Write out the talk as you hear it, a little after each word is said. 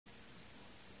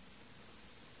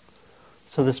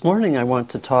So this morning I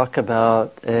want to talk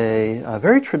about a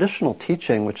very traditional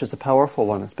teaching, which is a powerful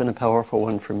one. It's been a powerful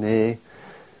one for me,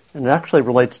 and it actually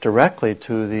relates directly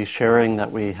to the sharing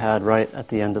that we had right at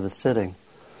the end of the sitting.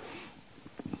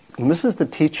 And this is the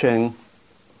teaching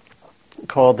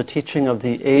called the teaching of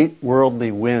the 8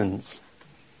 worldly winds.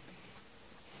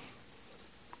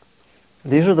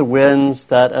 These are the winds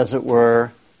that, as it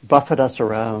were, buffet us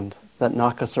around, that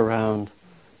knock us around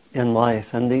in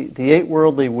life. And the 8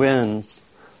 worldly winds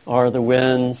are the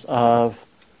winds of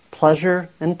pleasure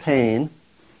and pain,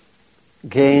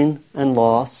 gain and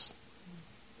loss,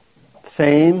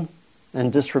 fame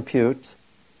and disrepute,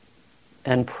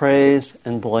 and praise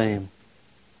and blame.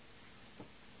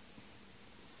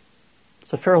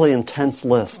 It's a fairly intense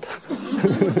list.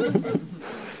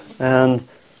 And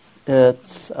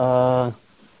it's a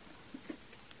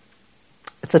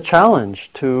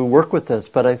challenge to work with this,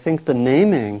 but I think the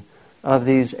naming of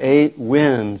these 8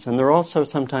 winds, and they're also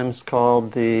sometimes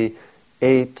called the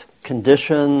 8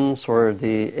 conditions or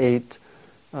the 8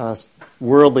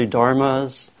 worldly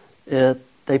dharmas,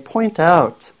 they point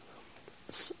out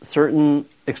certain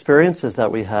experiences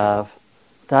that we have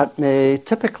that may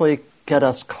typically get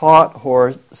us caught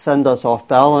or send us off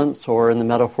balance, or in the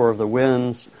metaphor of the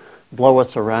winds, blow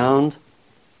us around.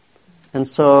 And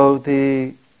so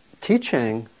the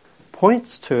teaching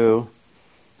points to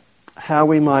how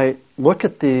we might look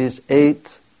at these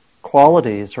 8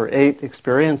 qualities or 8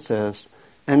 experiences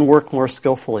and work more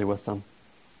skillfully with them.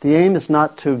 The aim is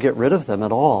not to get rid of them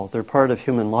at all. They're part of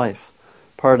human life,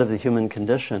 part of the human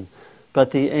condition. But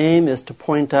the aim is to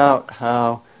point out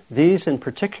how these in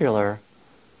particular,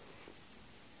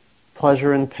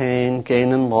 pleasure and pain,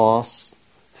 gain and loss,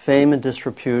 fame and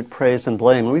disrepute, praise and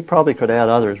blame. And we probably could add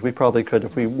others. We probably could,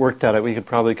 if we worked at it, we could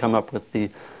probably come up with the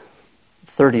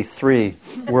 33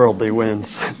 worldly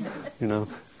winds,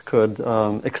 could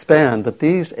expand. But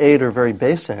these 8 are very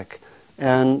basic.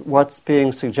 And what's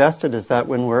being suggested is that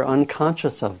when we're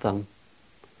unconscious of them,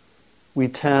 we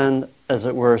tend, as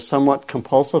it were, somewhat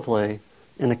compulsively,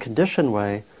 in a conditioned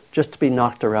way, just to be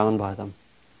knocked around by them.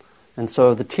 And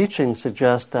so the teaching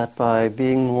suggests that by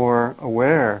being more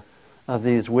aware of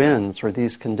these winds or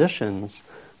these conditions,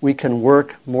 we can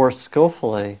work more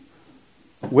skillfully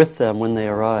with them when they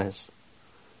arise.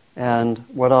 And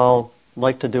what I'll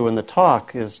like to do in the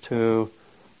talk is to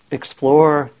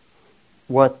explore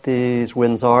what these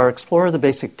winds are, explore the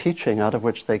basic teaching out of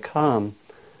which they come,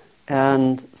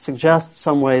 and suggest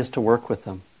some ways to work with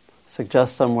them,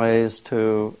 suggest some ways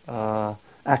to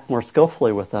act more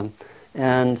skillfully with them.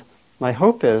 And my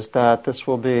hope is that this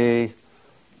will be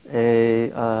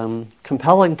a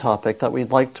compelling topic that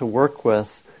we'd like to work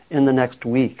with in the next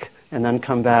week, and then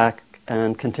come back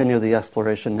and continue the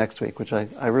exploration next week, which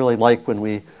I really like when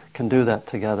we can do that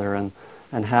together and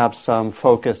have some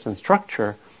focus and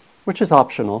structure, which is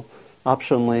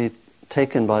optionally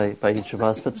taken by each of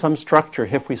us, but some structure,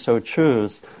 if we so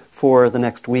choose, for the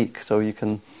next week. So you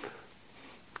can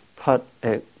put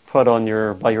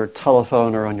on by your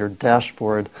telephone or on your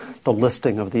dashboard the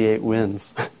listing of the 8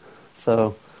 winds.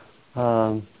 So,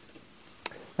 and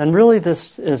really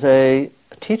this is a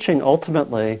teaching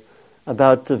ultimately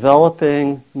about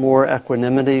developing more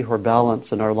equanimity or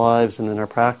balance in our lives and in our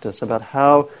practice, about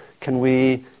how can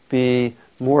we be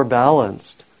more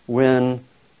balanced when,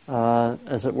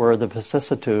 as it were, the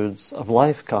vicissitudes of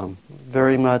life come.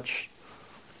 Very much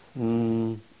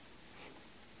noted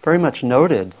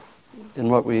in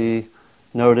what we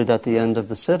noted at the end of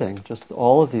the sitting. Just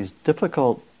all of these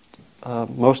difficult,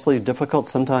 mostly difficult,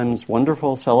 sometimes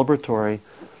wonderful, celebratory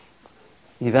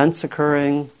events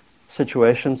occurring,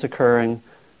 situations occurring,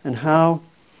 and how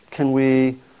can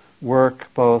we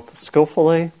work both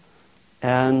skillfully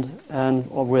and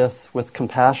with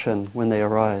compassion when they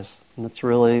arise. And that's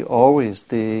really always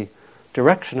the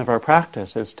direction of our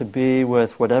practice, is to be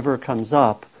with whatever comes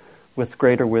up with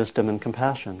greater wisdom and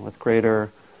compassion, with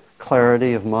greater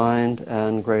clarity of mind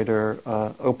and greater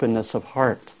openness of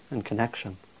heart and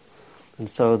connection. And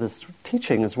so this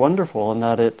teaching is wonderful in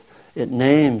that it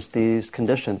names these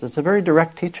conditions. It's a very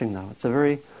direct teaching, though. It's a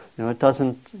very, it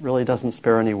doesn't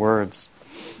spare any words.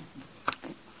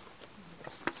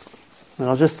 And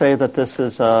I'll just say that this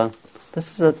is a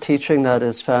teaching that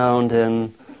is found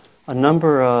in a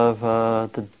number of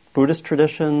the Buddhist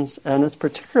traditions, and it's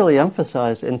particularly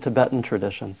emphasized in Tibetan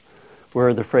tradition,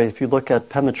 where the phrase, if you look at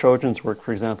Pema Chodron's work,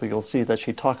 for example, you'll see that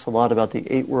she talks a lot about the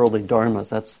 8 worldly dharmas.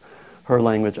 That's her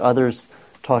language. Others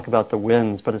talk about the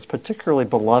winds, but it's particularly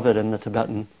beloved in the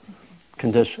Tibetan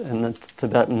condition, in the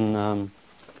Tibetan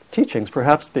teachings,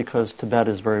 perhaps because Tibet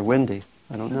is very windy.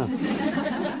 I don't know.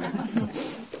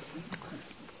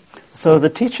 So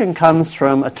the teaching comes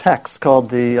from a text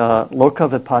called the Loka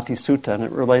Vipatti Sutta, and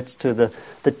it relates to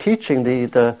the teaching,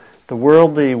 the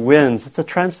worldly winds. It's a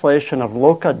translation of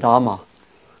Loka Dhamma.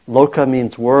 Loka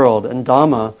means world, and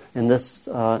Dhamma in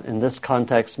this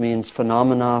context means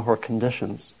phenomena or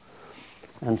conditions.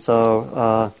 And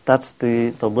so that's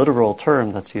the literal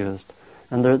term that's used.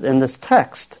 And in this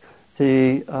text,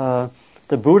 the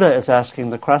Buddha is asking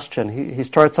the question. He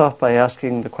starts off by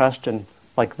asking the question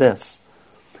like this.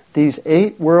 These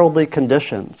 8 worldly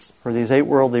conditions, or these 8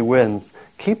 worldly winds,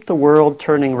 keep the world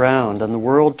turning round, and the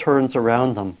world turns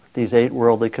around them, these 8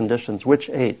 worldly conditions. Which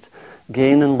 8?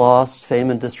 Gain and loss, fame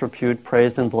and disrepute,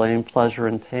 praise and blame, pleasure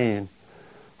and pain.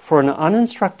 For an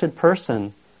uninstructed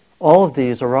person, all of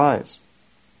these arise.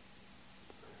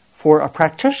 For a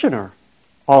practitioner,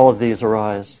 all of these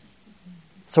arise.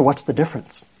 So what's the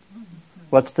difference?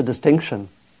 What's the distinction?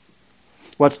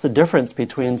 What's the difference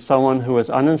between someone who is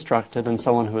uninstructed and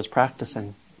someone who is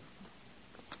practicing?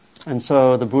 And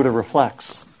so the Buddha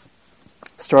reflects,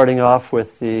 starting off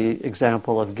with the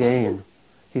example of gain.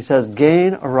 He says,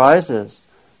 gain arises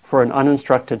for an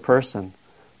uninstructed person.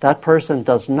 That person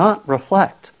does not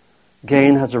reflect,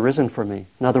 gain has arisen for me.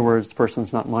 In other words, the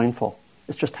person's not mindful.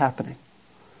 It's just happening.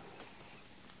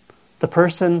 The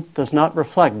person does not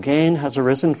reflect, gain has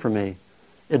arisen for me.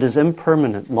 It is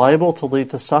impermanent, liable to lead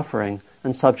to suffering,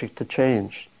 and subject to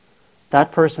change.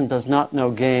 That person does not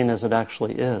know gain as it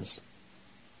actually is.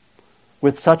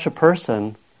 With such a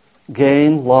person,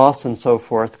 gain, loss, and so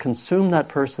forth consume that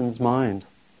person's mind.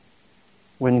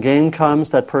 When gain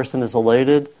comes, that person is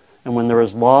elated, and when there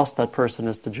is loss, that person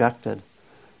is dejected.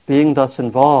 Being thus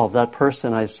involved, that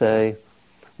person, I say,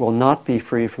 will not be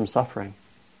free from suffering.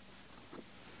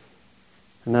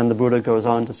 And then the Buddha goes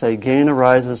on to say, gain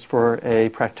arises for a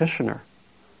practitioner.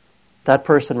 That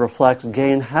person reflects,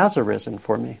 gain has arisen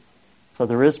for me. So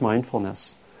there is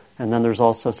mindfulness. And then there's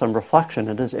also some reflection.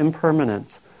 It is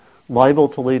impermanent, liable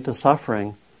to lead to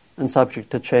suffering, and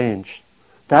subject to change.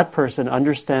 That person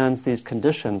understands these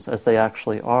conditions as they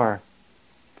actually are.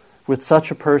 With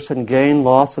such a person, gain,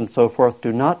 loss, and so forth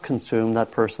do not consume that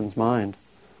person's mind.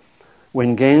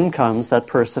 When gain comes, that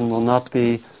person will not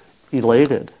be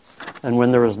elated. And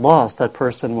when there is loss, that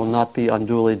person will not be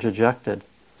unduly dejected.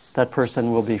 That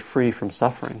person will be free from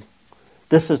suffering.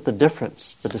 This is the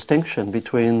difference, the distinction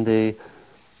between the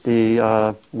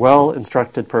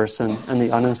well-instructed person and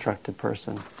the uninstructed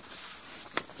person.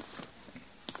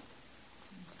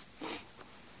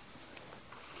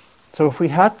 So if we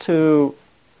had to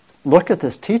look at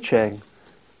this teaching,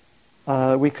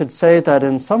 we could say that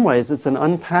in some ways it's an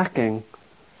unpacking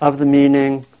of the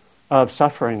meaning of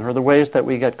suffering, or the ways that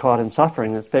we get caught in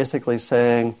suffering. It's basically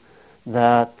saying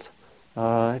that,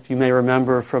 if you may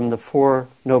remember from the Four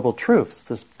Noble Truths,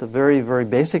 the very, very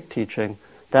basic teaching,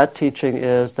 that teaching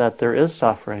is that there is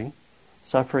suffering,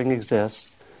 suffering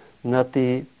exists, and that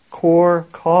the core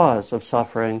cause of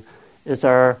suffering is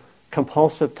our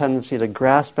compulsive tendency to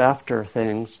grasp after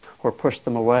things or push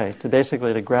them away,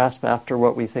 to grasp after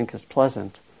what we think is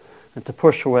pleasant, and to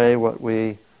push away what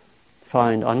we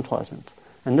find unpleasant.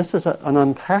 And this is an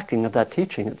unpacking of that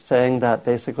teaching. It's saying that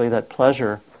basically that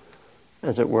pleasure,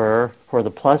 as it were, or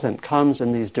the pleasant, comes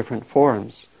in these different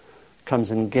forms. Comes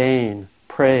in gain,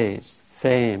 praise,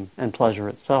 fame, and pleasure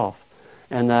itself.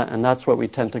 And that's what we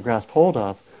tend to grasp hold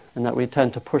of, and that we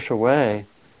tend to push away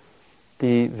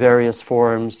the various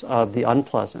forms of the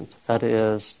unpleasant. That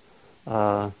is,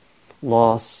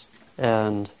 loss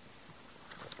and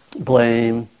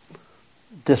blame,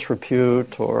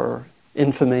 disrepute, or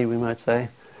infamy, we might say,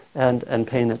 and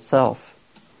pain itself.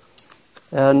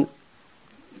 And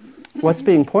what's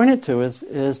being pointed to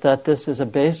is that this is a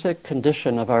basic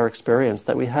condition of our experience,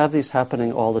 that we have these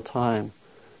happening all the time.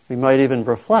 We might even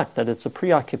reflect that it's a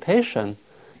preoccupation.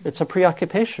 It's a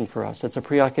preoccupation for us. It's a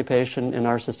preoccupation in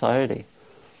our society.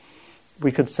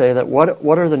 We could say that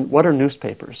what are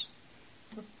newspapers?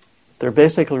 They're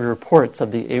basically reports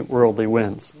of the 8 worldly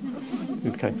winds.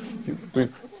 Okay.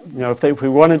 If we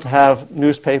wanted to have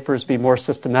newspapers be more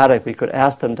systematic, we could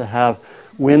ask them to have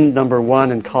wind number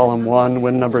 1 in column 1,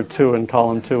 wind number 2 in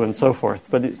column 2, and so forth.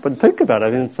 But think about it. I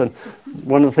mean, it's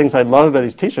one of the things I love about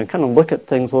his teaching. Kind of look at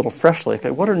things a little freshly. Okay,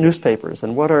 what are newspapers,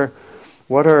 and what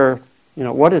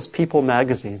is People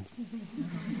magazine?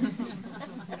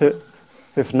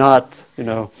 If not,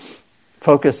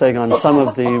 focusing on some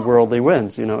of the worldly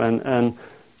winds, and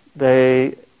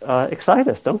they excite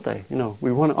us, don't they?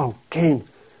 We want to gain.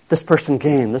 This person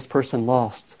gained. This person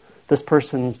lost. This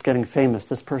person's getting famous.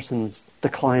 This person's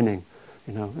declining,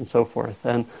 and so forth.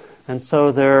 And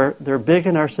so they're big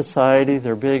in our society.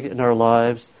 They're big in our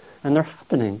lives, and they're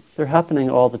happening. They're happening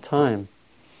all the time.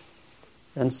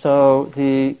 And so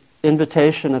the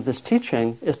invitation of this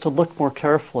teaching is to look more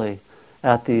carefully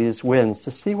at these winds,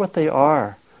 to see what they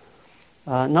are,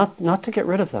 not to get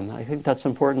rid of them. I think that's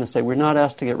important to say. We're not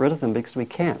asked to get rid of them because we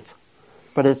can't.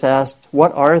 But it's asked,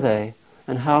 what are they,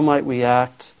 and how might we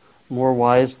act more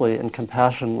wisely and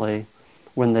compassionately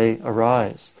when they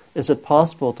arise? Is it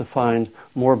possible to find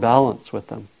more balance with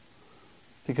them?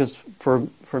 Because for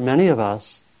many of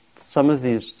us, some of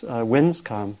these winds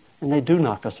come, and they do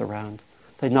knock us around.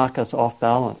 They knock us off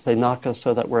balance. They knock us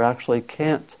so that we actually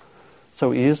can't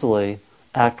so easily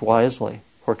act wisely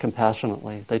or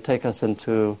compassionately. They take us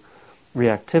into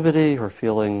reactivity or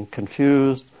feeling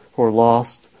confused or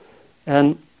lost.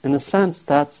 And in a sense,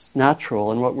 that's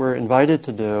natural. And what we're invited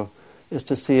to do is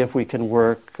to see if we can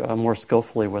work more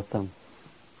skillfully with them.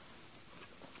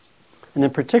 And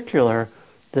in particular,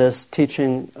 this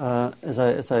teaching,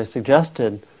 as I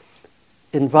suggested,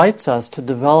 invites us to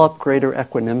develop greater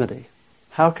equanimity.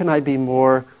 How can I be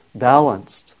more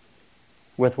balanced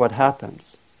with what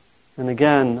happens? And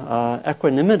again,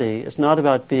 equanimity is not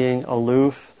about being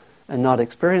aloof and not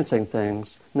experiencing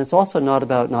things, and it's also not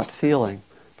about not feeling,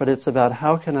 but it's about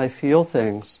how can I feel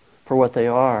things for what they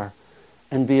are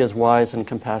and be as wise and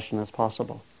compassionate as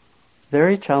possible.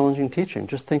 Very challenging teaching.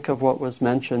 Just think of what was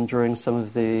mentioned during some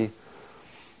of the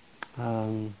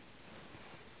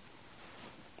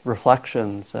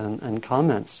reflections and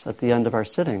comments at the end of our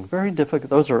sitting. Very difficult.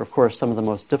 Those are, of course, some of the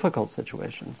most difficult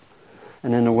situations.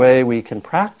 And in a way, we can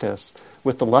practice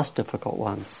with the less difficult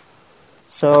ones.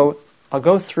 So I'll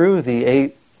go through the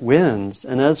 8 winds,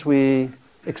 and as we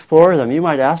explore them, you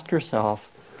might ask yourself,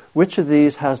 which of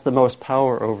these has the most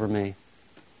power over me?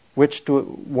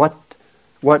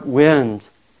 What wind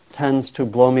tends to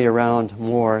blow me around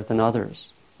more than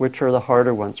others? Which are the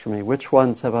harder ones for me? Which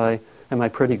ones am I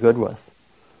pretty good with?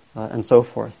 And so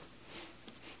forth.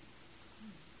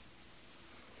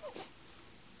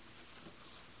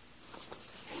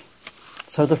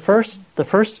 So the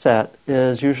first set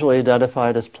is usually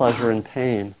identified as pleasure and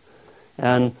pain.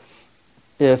 And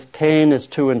if pain is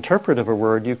too interpretive a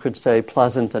word, you could say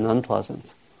pleasant and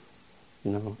unpleasant,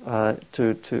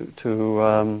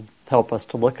 to help us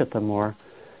to look at them more.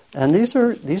 And these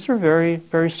are very,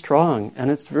 very strong.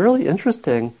 And it's really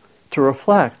interesting to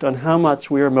reflect on how much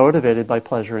we are motivated by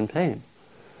pleasure and pain.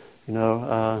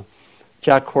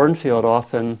 Jack Kornfield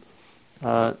often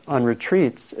on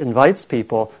retreats invites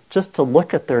people just to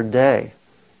look at their day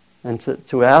and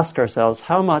to ask ourselves,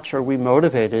 how much are we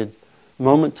motivated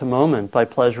moment to moment by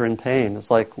pleasure and pain? It's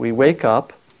like we wake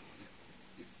up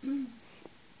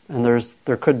and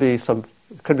there could be some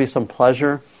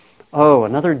pleasure. Oh,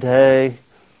 another day.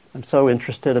 I'm so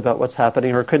interested about what's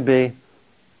happening. Or it could be,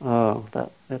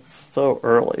 it's so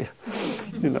early.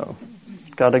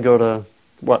 Got to go to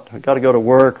what? Got to go to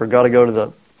work, or got to go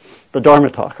to the Dharma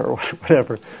talk, or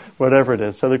whatever it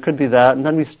is. So there could be that, and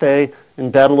then we stay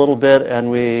in bed a little bit,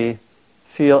 and we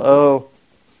feel,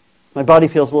 my body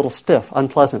feels a little stiff,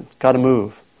 unpleasant, got to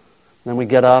move. And then we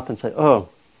get up and say,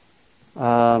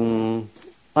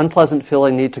 unpleasant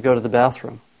feeling, need to go to the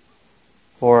bathroom.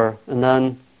 And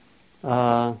then,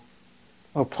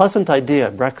 pleasant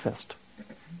idea, breakfast.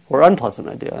 Or unpleasant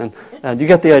idea. And you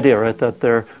get the idea, right?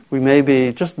 That we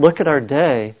maybe just look at our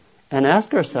day and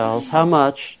ask ourselves, how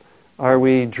much are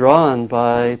we drawn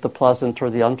by the pleasant or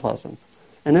the unpleasant?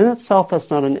 And in itself,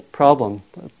 that's not a problem.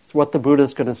 That's what the Buddha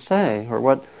is going to say, or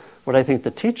what I think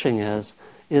the teaching is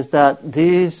that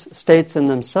these states in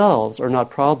themselves are not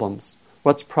problems.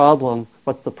 What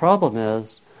the problem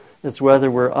is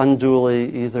whether we're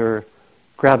unduly either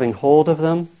grabbing hold of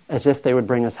them as if they would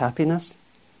bring us happiness,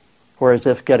 or as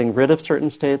if getting rid of certain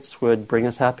states would bring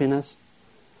us happiness.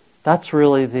 That's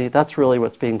really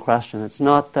what's being questioned. It's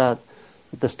not that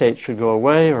the states should go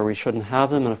away or we shouldn't have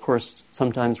them, and of course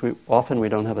often we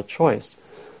don't have a choice.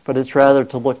 But it's rather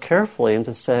to look carefully and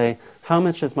to say, how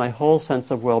much is my whole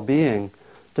sense of well-being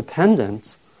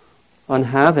dependent on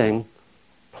having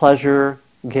pleasure,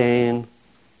 gain,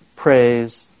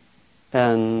 praise,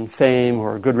 and fame,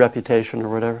 or good reputation,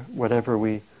 or however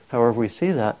we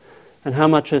see that, and how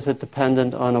much is it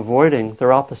dependent on avoiding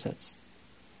their opposites?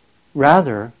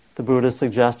 Rather, the Buddha is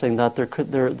suggesting that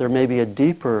there may be a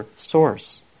deeper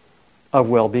source of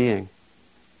well-being,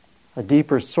 a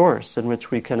deeper source in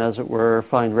which we can, as it were,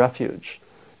 find refuge.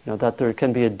 That there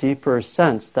can be a deeper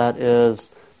sense that is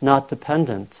not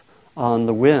dependent on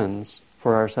the winds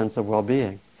for our sense of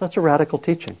well-being. So that's a radical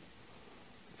teaching.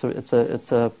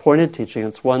 It's a pointed teaching.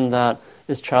 It's one that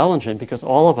is challenging because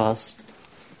all of us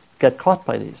get caught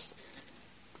by these.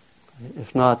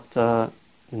 If not,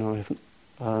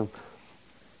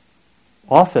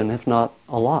 often, if not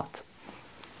a lot.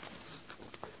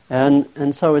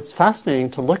 And so it's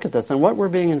fascinating to look at this. And what we're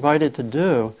being invited to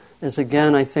do is,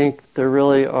 again, I think there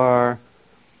really are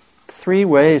 3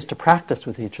 ways to practice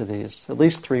with each of these, at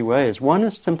least 3 ways. One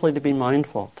is simply to be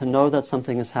mindful, to know that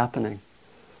something is happening.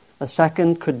 A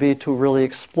second could be to really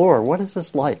explore, what is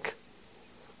this like?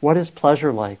 What is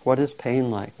pleasure like? What is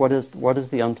pain like? What is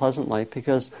the unpleasant like?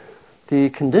 Because the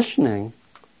conditioning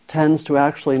tends to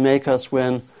actually make us,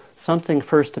 when something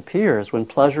first appears, when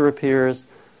pleasure appears,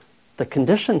 the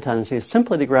conditioned tendency is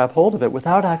simply to grab hold of it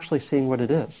without actually seeing what it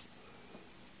is.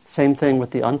 Same thing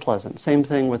with the unpleasant. Same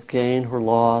thing with gain or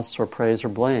loss or praise or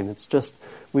blame. It's just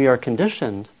we are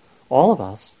conditioned, all of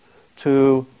us,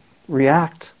 to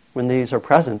react when these are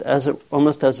present,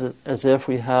 almost as if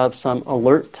we have some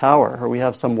alert tower or we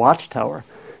have some watchtower.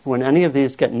 When any of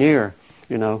these get near,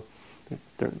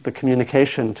 the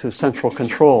communication to central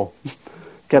control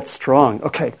gets strong.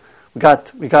 Okay, we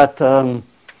got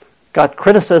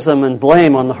criticism and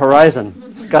blame on the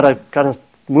horizon. Got to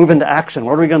move into action.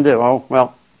 What are we going to do? Oh,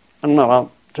 well, I don't know.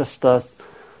 I'll just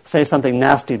say something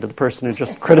nasty to the person who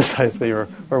just criticized me or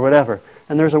whatever.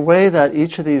 And there's a way that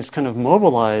each of these kind of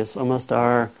mobilize almost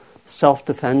our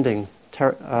self-defending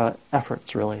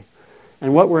efforts, really.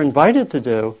 And what we're invited to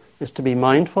do is to be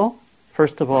mindful,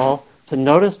 first of all, to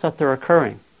notice that they're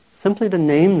occurring. Simply to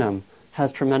name them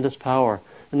has tremendous power.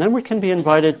 And then we can be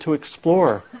invited to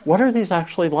explore, what are these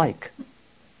actually like?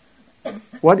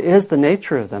 What is the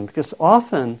nature of them? Because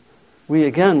often,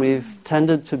 we've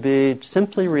tended to be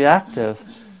simply reactive,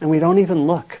 and we don't even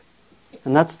look.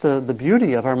 And that's the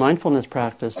beauty of our mindfulness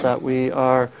practice, that we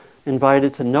are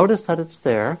invited to notice that it's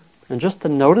there, and just the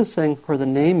noticing or the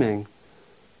naming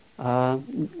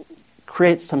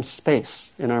creates some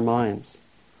space in our minds.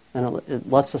 And it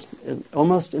lets us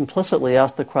almost implicitly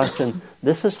ask the question,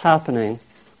 this is happening,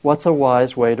 what's a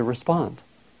wise way to respond?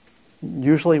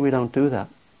 Usually we don't do that.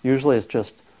 Usually it's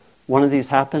just one of these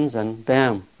happens and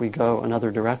bam, we go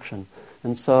another direction.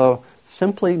 And so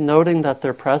simply noting that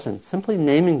they're present, simply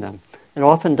naming them, it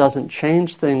often doesn't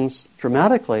change things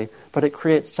dramatically, but it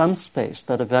creates some space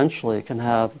that eventually can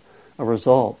have a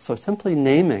result. So simply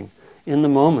naming in the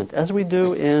moment, as we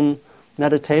do in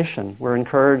meditation, we're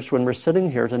encouraged when we're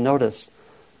sitting here to notice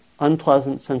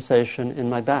unpleasant sensation in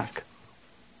my back.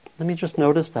 Let me just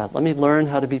notice that. Let me learn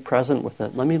how to be present with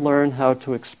it. Let me learn how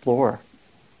to explore.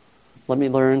 Let me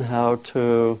learn how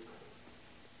to,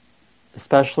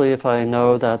 especially if I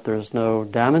know that there's no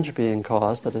damage being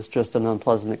caused, that it's just an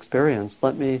unpleasant experience,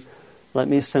 let me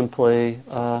simply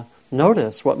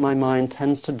notice what my mind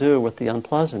tends to do with the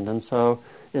unpleasant. And so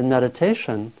in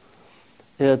meditation,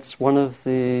 it's one of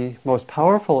the most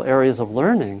powerful areas of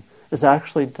learning is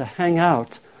actually to hang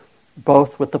out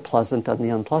both with the pleasant and the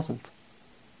unpleasant.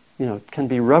 It can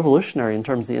be revolutionary in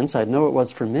terms of the insight. I know it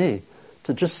was for me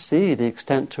to just see the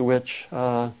extent to which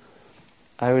I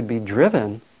would be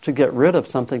driven to get rid of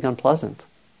something unpleasant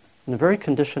in a very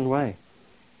conditioned way.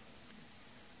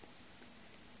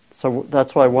 So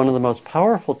that's why one of the most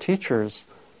powerful teachers,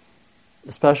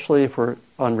 especially if we're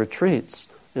on retreats,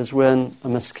 is when a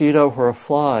mosquito or a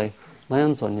fly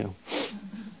lands on you.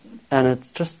 And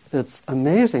it's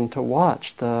amazing to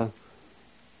watch the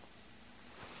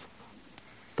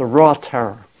raw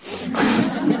terror.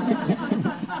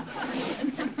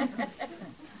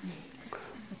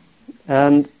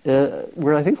 And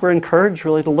I think we're encouraged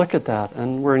really to look at that,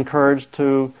 and we're encouraged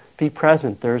to be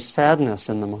present. There's sadness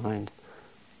in the mind.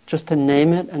 Just to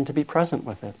name it and to be present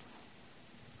with it.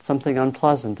 Something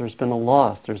unpleasant, there's been a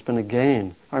loss, there's been a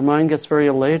gain. Our mind gets very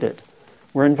elated.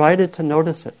 We're invited to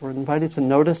notice it. We're invited to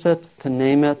notice it, to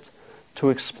name it, to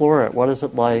explore it. What is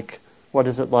it like? What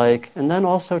is it like? And then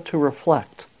also to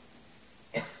reflect.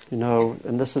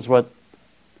 And this is what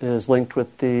is linked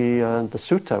with the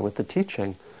sutta, with the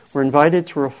teaching. We're invited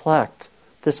to reflect,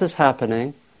 this is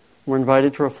happening. We're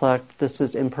invited to reflect, this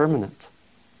is impermanent.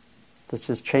 This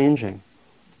is changing.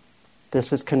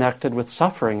 This is connected with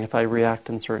suffering if I react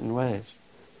in certain ways.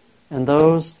 And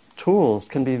those tools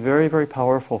can be very, very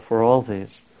powerful for all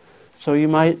these. So you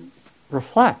might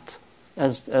reflect,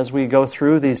 as we go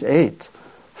through these 8,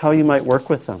 how you might work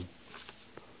with them.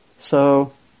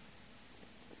 So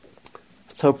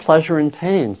pleasure and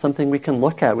pain, something we can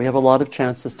look at. We have a lot of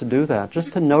chances to do that,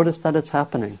 just to notice that it's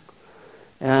happening.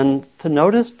 And to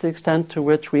notice the extent to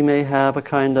which we may have a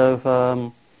kind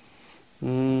of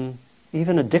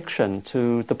even addiction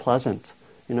to the pleasant.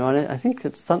 And I think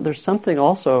there's something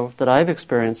also that I've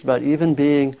experienced about even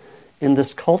being in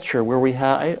this culture where we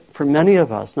have, for many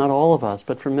of us, not all of us,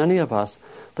 but for many of us,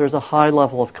 there's a high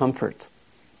level of comfort.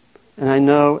 And I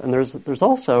know, and there's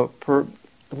also,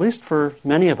 at least for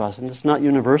many of us, and it's not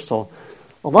universal,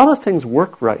 a lot of things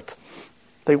work right.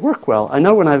 they work well. I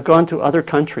know when I've gone to other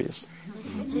countries,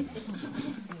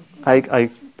 I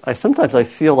sometimes I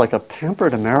feel like a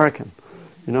pampered American.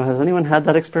 Has anyone had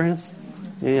that experience?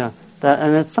 Yeah.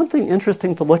 And it's something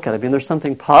interesting to look at. I mean, there's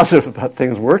something positive about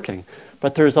things working,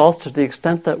 but there's also, to the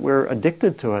extent that we're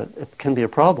addicted to it, it can be a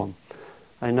problem.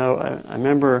 I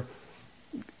remember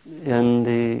in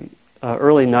the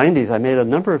early 90s, I made a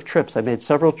number of trips. I made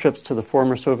several trips to the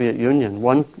former Soviet Union,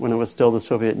 one when it was still the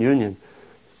Soviet Union.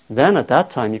 Then at that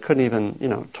time, you couldn't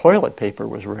even, toilet paper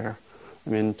was rare. I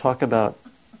mean, talk about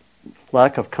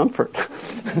lack of comfort.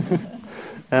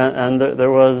 and there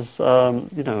was,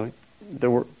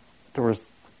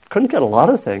 couldn't get a lot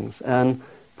of things. And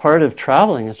part of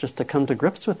traveling is just to come to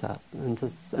grips with that and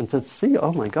to see,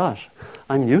 oh my gosh,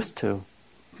 I'm used to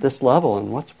this level,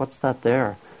 and what's that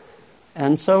there?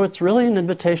 And so it's really an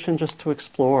invitation just to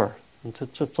explore and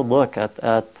to look at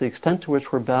the extent to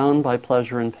which we're bound by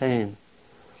pleasure and pain.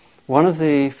 One of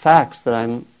the facts that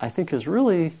I think is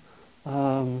really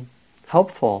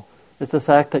helpful is the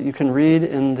fact that you can read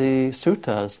in the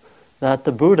suttas that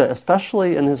the Buddha,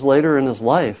 especially later in his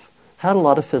life, had a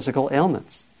lot of physical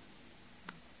ailments.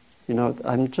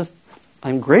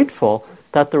 I'm grateful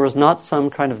that there was not some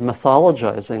kind of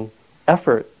mythologizing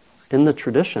effort in the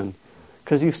tradition.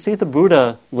 Because you see the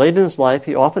Buddha, late in his life,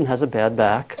 he often has a bad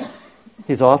back.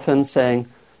 He's often saying,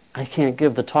 I can't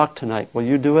give the talk tonight. Will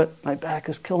you do it? My back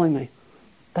is killing me.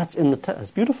 That's in the text.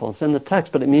 It's beautiful. It's in the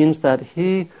text. But it means that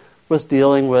he was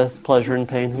dealing with pleasure and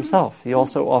pain himself. He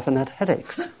also often had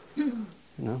headaches.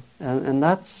 And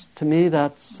that's, to me,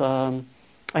 that's...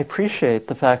 I appreciate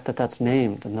the fact that that's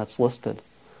named and that's listed,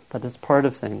 that it's part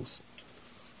of things.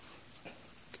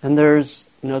 And there's,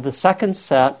 the second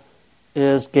set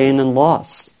is gain and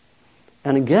loss.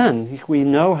 And again, we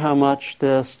know how much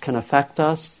this can affect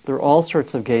us. There are all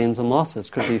sorts of gains and losses.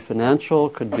 Could be financial,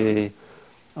 could be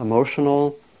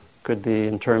emotional, could be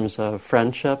in terms of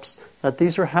friendships, that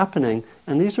these are happening.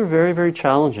 And these are very, very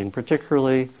challenging,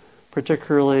 particularly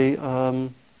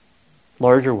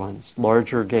larger ones.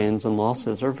 Larger gains and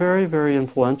losses are very, very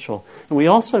influential. And we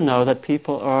also know that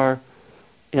people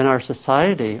in our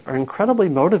society are incredibly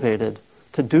motivated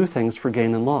to do things for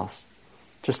gain and loss.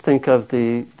 Just think of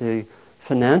the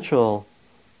financial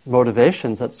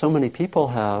motivations that so many people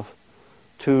have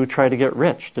to try to get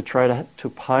rich, to try to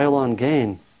pile on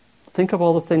gain. Think of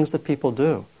all the things that people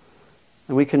do.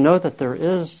 And we can know that there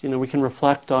is, we can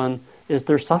reflect on, is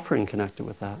there suffering connected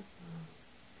with that?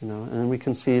 And we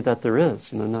can see that there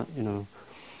is,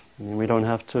 we don't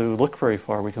have to look very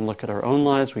far. We can look at our own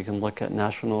lives, we can look at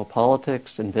national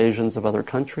politics, invasions of other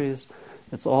countries.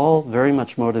 It's all very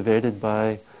much motivated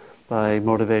by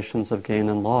motivations of gain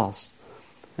and loss.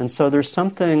 And so there's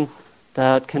something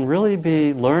that can really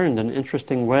be learned in an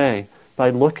interesting way by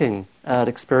looking at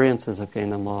experiences of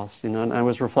gain and loss. And I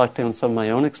was reflecting on some of my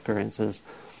own experiences,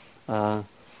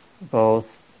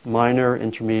 both minor,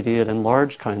 intermediate, and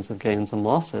large kinds of gains and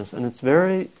losses. And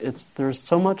there's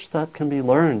so much that can be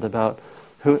learned about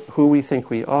who we think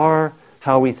we are,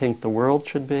 how we think the world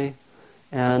should be,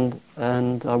 and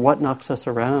what knocks us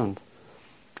around.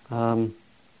 One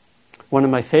of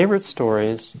my favorite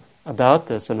stories about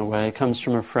this, in a way, comes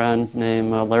from a friend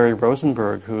named Larry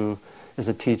Rosenberg, who is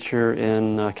a teacher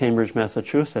in Cambridge,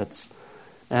 Massachusetts.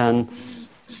 And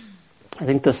I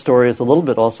think this story is a little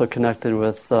bit also connected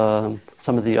with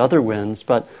some of the other winds,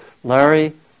 but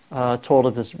Larry told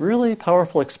of this really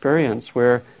powerful experience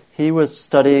where he was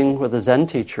studying with a Zen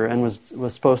teacher and was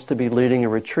supposed to be leading a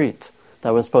retreat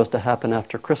that was supposed to happen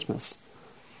after Christmas.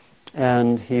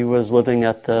 And he was living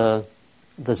at the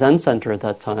Zen center at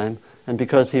that time, and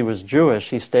because he was Jewish,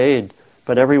 he stayed,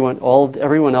 but everyone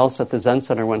else at the Zen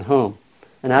center went home.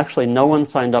 And actually, no one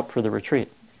signed up for the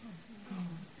retreat.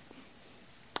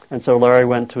 And so Larry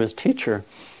went to his teacher,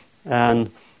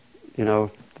 and,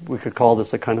 we could call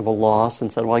this a kind of a loss,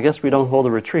 and said, well, I guess we don't hold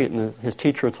a retreat. And his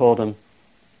teacher told him,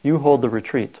 you hold the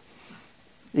retreat,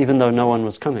 even though no one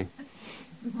was coming.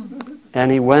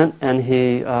 And he went and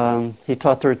he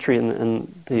taught the retreat, and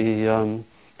the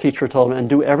teacher told him, and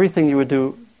do everything you would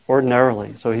do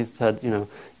ordinarily. So he said,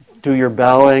 do your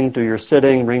bowing, do your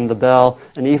sitting, ring the bell,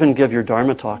 and even give your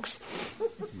Dharma talks,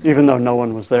 even though no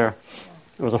one was there.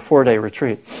 It was a 4-day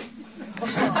retreat.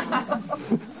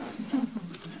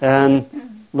 And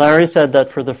Larry said that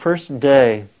for the first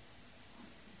day,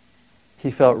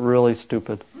 he felt really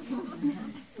stupid.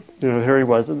 Here he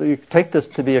was. You take this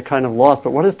to be a kind of loss, but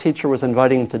what his teacher was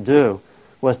inviting him to do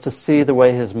was to see the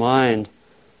way his mind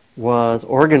was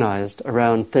organized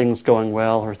around things going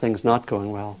well or things not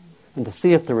going well, and to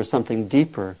see if there was something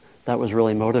deeper that was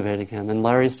really motivating him. And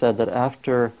Larry said that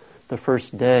after the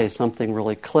first day, something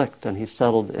really clicked and he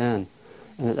settled in.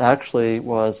 And it actually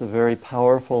was a very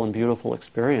powerful and beautiful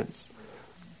experience,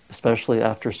 especially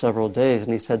after several days.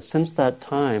 And he said since that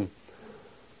time,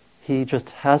 he just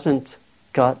hasn't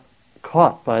got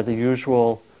caught by the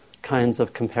usual kinds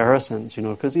of comparisons,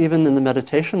 because even in the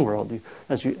meditation world,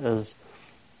 as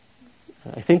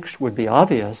I think would be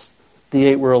obvious, the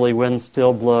 8 worldly winds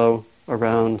still blow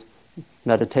around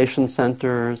meditation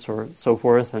centers or so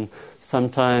forth, and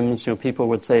sometimes people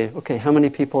would say, okay, how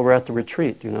many people were at the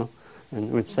retreat,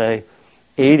 and we'd say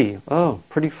 80. Oh,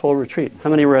 pretty full retreat. How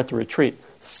many were at the retreat?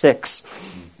 6.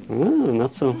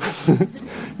 Not so.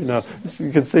 So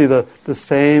you can see the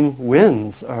same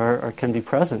winds can be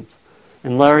present.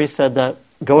 And Larry said that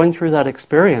going through that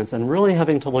experience and really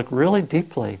having to look really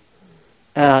deeply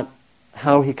at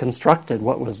how he constructed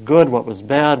what was good, what was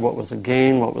bad, what was a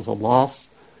gain, what was a loss,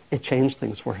 it changed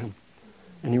things for him.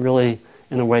 And he really,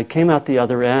 in a way, came out the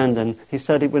other end. And he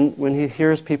said when he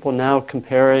hears people now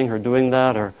comparing or doing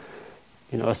that or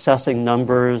assessing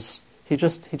numbers, he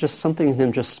just something in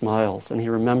him just smiles and he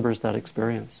remembers that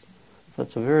experience. So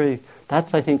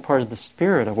that's I think part of the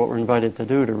spirit of what we're invited to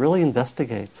do, to really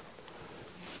investigate.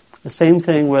 The same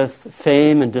thing with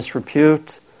fame and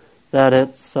disrepute, that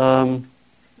it's, again,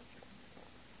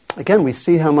 we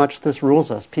see how much this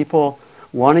rules us. People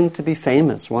wanting to be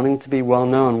famous, wanting to be well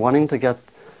known, wanting to get,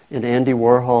 in Andy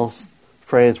Warhol's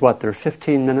phrase, their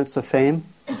 15 minutes of fame?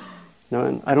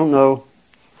 And I don't know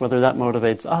whether that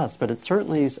motivates us, but it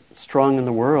certainly is strong in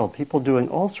the world. People doing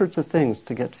all sorts of things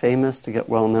to get famous, to get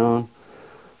well known.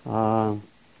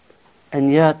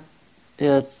 And yet,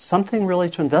 it's something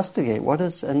really to investigate.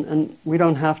 And we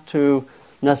don't have to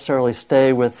necessarily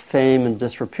stay with fame and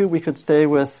disrepute. We could stay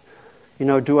with,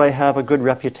 do I have a good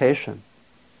reputation?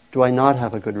 Do I not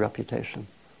have a good reputation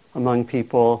among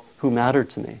people who matter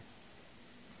to me?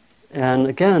 And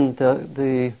again,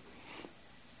 the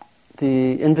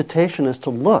invitation is to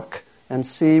look and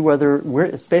see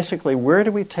it's basically where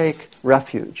do we take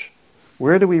refuge?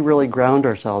 Where do we really ground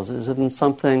ourselves? Is it in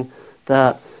something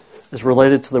that is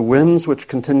related to the winds which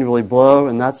continually blow,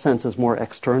 in that sense is more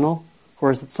external?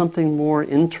 Or is it something more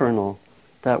internal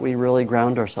that we really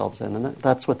ground ourselves in? And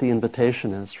that's what the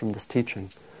invitation is from this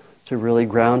teaching, to really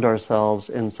ground ourselves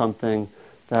in something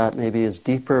that maybe is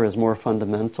deeper, is more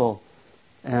fundamental,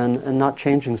 and not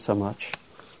changing so much.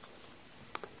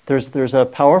 There's a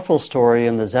powerful story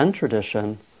in the Zen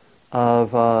tradition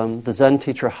of the Zen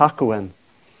teacher Hakuen.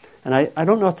 And I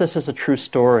don't know if this is a true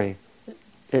story.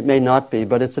 It may not be,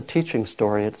 but it's a teaching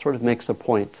story. It sort of makes a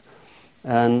point.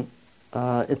 And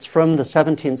it's from the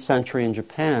 17th century in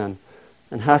Japan.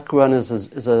 And Hakuen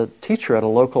is a teacher at a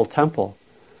local temple.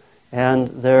 And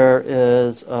there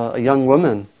is a young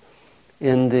woman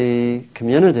in the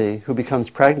community who becomes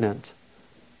pregnant.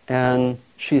 And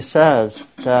she says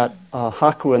that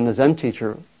Hakuen, the Zen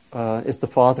teacher, is the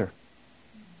father.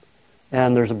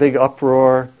 And there's a big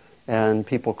uproar, and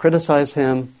people criticize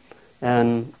him.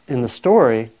 And in the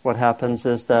story, what happens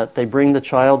is that they bring the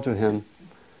child to him,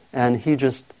 and he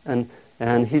just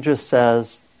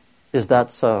says, "Is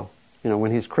that so?"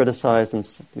 When he's criticized and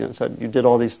said, "You did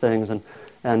all these things,"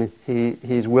 and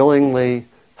he's willingly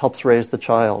helps raise the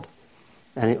child,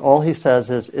 and all he says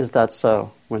is that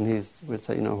so?" When would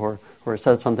say, or he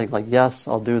says something like, "Yes,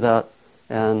 I'll do that,"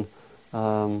 and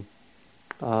all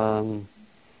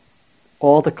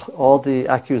the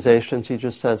accusations, he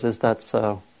just says, "Is that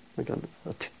so?" Again,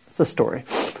 it's a story.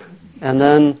 And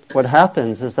then what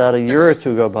happens is that a year or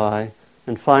two go by,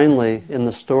 and finally, in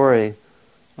the story,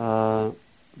 the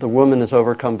woman is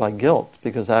overcome by guilt,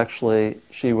 because actually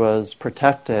she was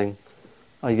protecting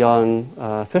a young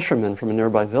fisherman from a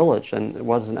nearby village, and it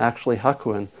wasn't actually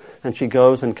Hakuen. And she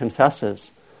goes and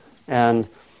confesses, and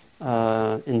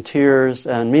in tears.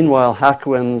 And meanwhile,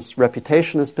 Hakuen's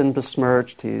reputation has been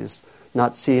besmirched. He's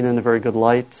not seen in a very good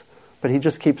light. But he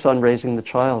just keeps on raising the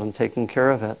child and taking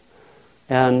care of it.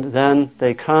 And then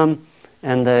they come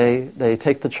and they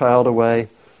take the child away.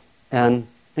 And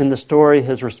in the story,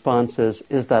 his response is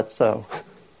that so?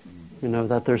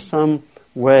 That there's some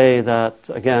way that,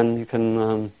 again, you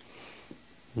can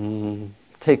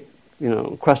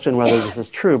question whether this is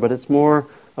true, but it's more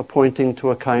pointing to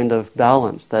a kind of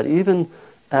balance, that even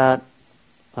at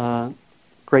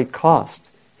great cost,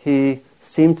 he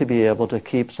seemed to be able to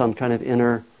keep some kind of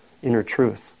inner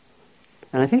truth.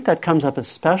 And I think that comes up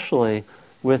especially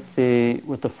with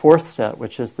the fourth set,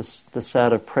 which is the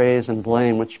set of praise and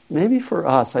blame, which maybe for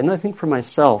us, I think for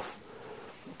myself,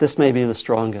 this may be the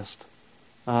strongest.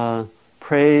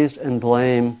 Praise and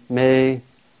blame may,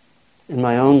 in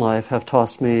my own life, have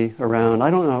tossed me around. I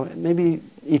don't know, maybe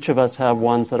each of us have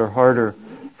ones that are harder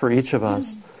for each of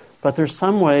us. But there's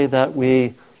some way that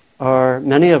we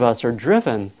many of us are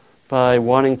driven by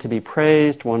wanting to be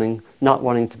praised, not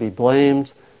wanting to be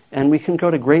blamed, and we can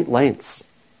go to great lengths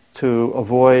to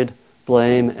avoid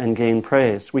blame and gain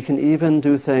praise. We can even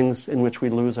do things in which we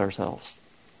lose ourselves.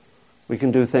 We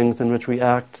can do things in which we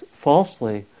act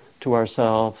falsely to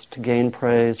ourselves to gain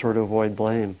praise or to avoid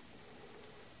blame.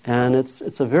 And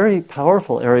it's a very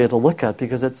powerful area to look at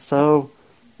because it's so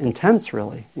intense,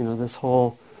 really. This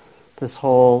whole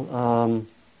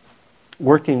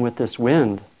working with this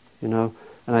wind, And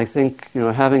I think,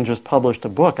 having just published a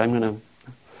book, I'm going to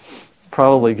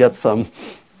probably get some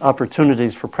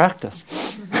opportunities for practice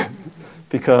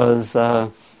because I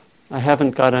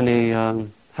haven't had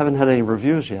any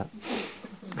reviews yet.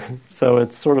 So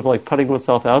it's sort of like putting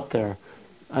myself out there.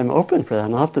 I'm open for that,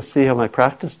 and I'll have to see how my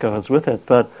practice goes with it.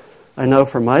 But I know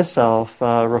for myself,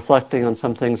 reflecting on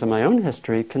some things in my own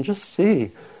history, can just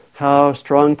see how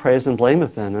strong praise and blame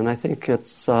have been. And I think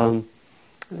it's,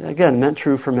 again, meant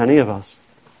true for many of us.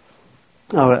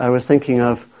 I was thinking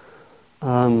of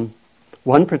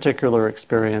one particular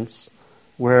experience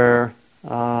where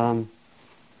I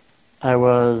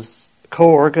was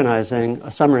co-organizing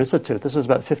a summer institute. This was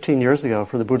about 15 years ago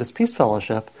for the Buddhist Peace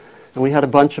Fellowship. And we had a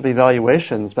bunch of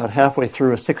evaluations about halfway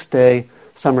through a 6-day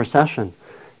summer session.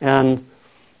 And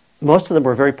most of them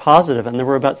were very positive, and there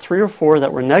were about 3 or 4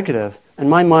 that were negative. And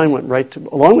my mind went right to,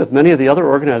 along with many of the other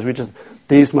organizers,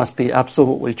 these must be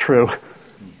absolutely true.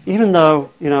 Even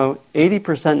though, 80%,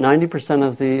 90%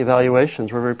 of the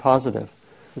evaluations were very positive.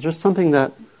 It's just something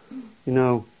that,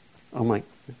 oh my,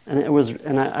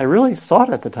 and I really saw it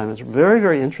at the time. It was very,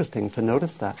 very interesting to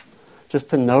notice that. Just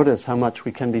to notice how much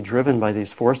we can be driven by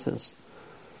these forces.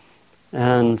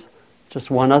 And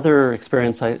just one other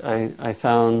experience I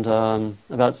found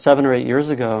about 7 or 8 years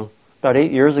ago. About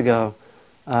 8 years ago,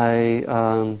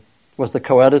 I was the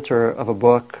co-editor of a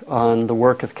book on the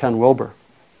work of Ken Wilber.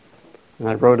 And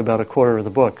I wrote about a quarter of the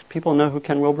book. People know who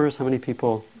Ken Wilber is? How many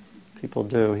people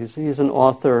do? He's an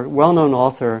author, well-known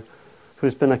author,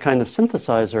 who's been a kind of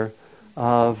synthesizer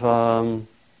of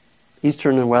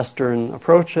Eastern and Western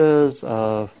approaches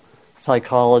of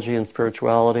psychology and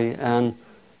spirituality, and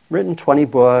written 20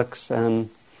 books. And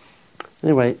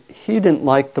anyway, he didn't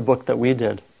like the book that we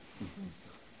did.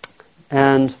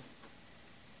 And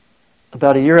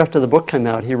about a year after the book came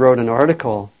out, he wrote an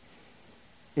article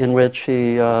in which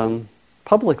he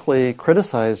publicly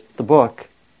criticized the book,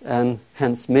 and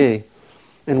hence me,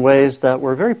 in ways that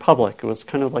were very public. It was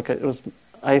kind of like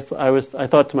I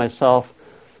thought to myself,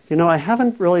 I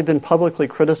haven't really been publicly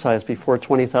criticized before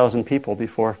 20,000 people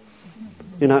before.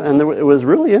 And it was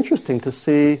really interesting to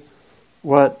see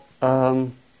what I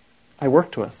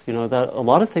worked with. That a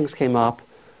lot of things came up.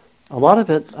 A lot of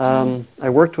it I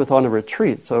worked with on a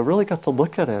retreat, so I really got to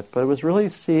look at it. But it was really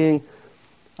seeing,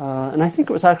 and I think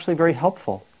it was actually very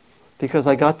helpful, because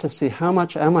I got to see how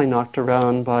much am I knocked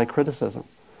around by criticism,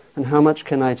 and how much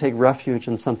can I take refuge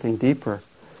in something deeper.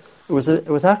 It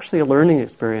was actually a learning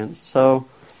experience. So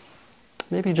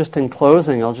maybe just in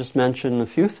closing, I'll just mention a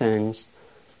few things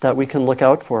that we can look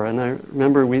out for. And I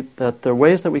remember that the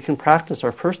ways that we can practice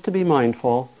are first to be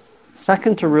mindful,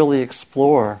 second to really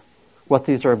explore what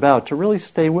these are about, to really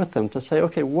stay with them, to say,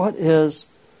 okay, what is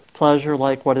pleasure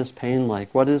like? What is pain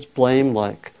like? What is blame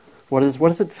like? What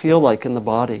does it feel like in the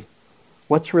body?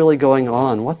 What's really going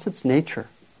on? What's its nature?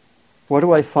 What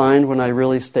do I find when I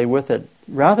really stay with it?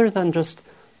 Rather than just,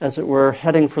 as it were,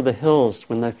 heading for the hills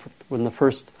when the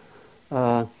first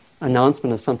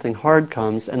announcement of something hard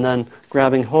comes, and then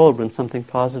grabbing hold when something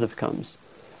positive comes.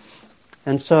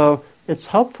 And so it's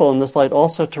helpful in this light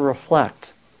also to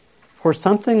reflect. For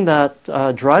something that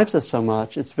drives us so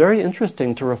much, it's very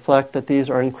interesting to reflect that these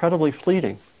are incredibly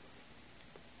fleeting.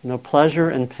 Pleasure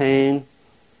and pain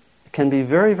can be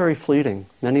very, very fleeting,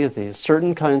 many of these.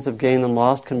 Certain kinds of gain and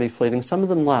loss can be fleeting. Some of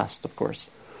them last, of course.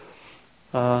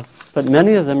 But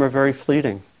many of them are very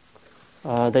fleeting.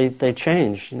 They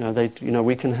change.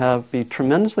 We can be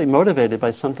tremendously motivated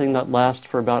by something that lasts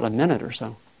for about a minute or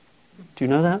so. Do you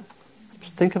know that?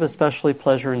 Think of especially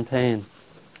pleasure and pain.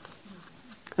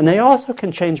 And they also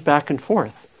can change back and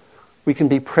forth. We can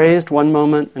be praised one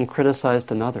moment and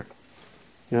criticized another.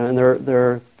 And there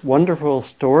are wonderful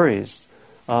stories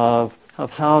of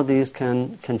how these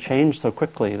can change so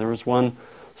quickly. There was one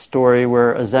story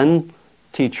where a Zen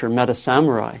teacher met a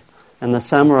samurai, and the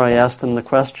samurai asked him the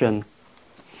question,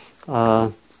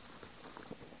 I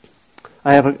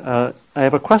have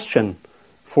a question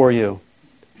for you.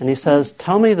 And he says,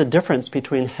 tell me the difference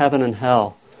between heaven and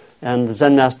hell. And the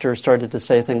Zen master started to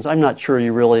say things, I'm not sure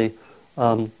you really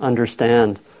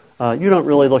understand. You don't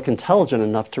really look intelligent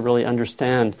enough to really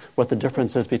understand what the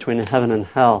difference is between heaven and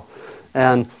hell.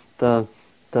 And the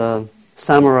the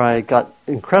samurai got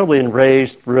incredibly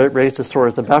enraged, raised his sword,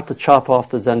 was about to chop off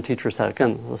the Zen teacher's head.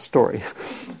 Again, the story.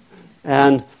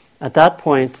 And at that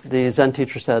point, the Zen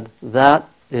teacher said, "That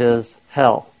is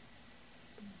hell."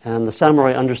 And the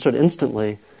samurai understood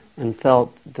instantly and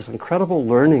felt this incredible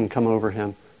learning come over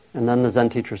him. And then the Zen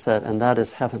teacher said, "And that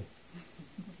is heaven."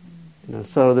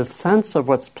 So the sense of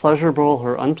what's pleasurable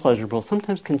or unpleasurable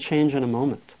sometimes can change in a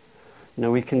moment.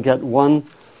 We can get one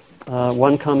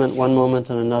comment one moment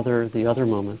and another the other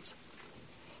moment.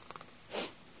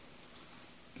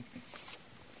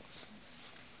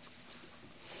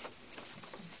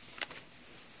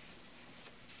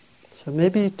 So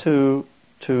maybe to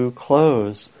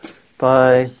close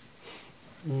by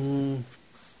again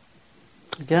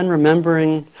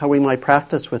remembering how we might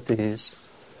practice with these,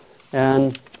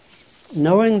 and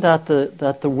knowing that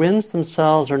the wins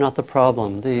themselves are not the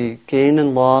problem. The gain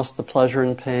and loss, the pleasure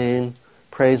and pain,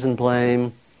 praise and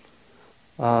blame,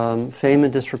 fame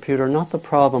and disrepute are not the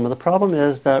problem. The problem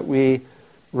is that we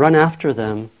run after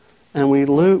them and we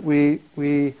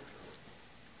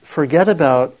forget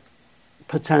about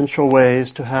potential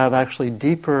ways to have actually a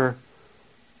deeper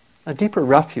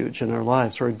refuge in our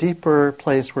lives, or a deeper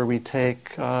place where we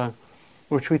take,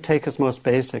 which we take as most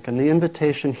basic. And the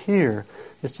invitation here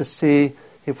is to see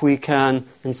if we can,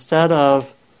 instead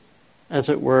of, as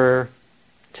it were,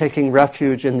 taking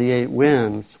refuge in the 8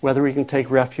 winds, whether we can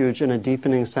take refuge in a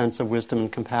deepening sense of wisdom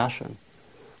and compassion,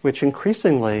 which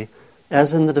increasingly,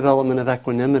 as in the development of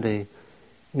equanimity,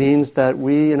 means that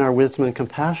we in our wisdom and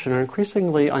compassion are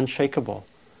increasingly unshakable,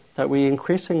 that we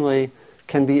increasingly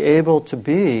can be able to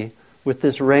be with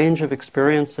this range of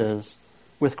experiences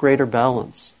with greater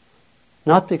balance.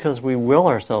 Not because we will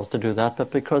ourselves to do that, but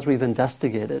because we've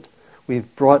investigated.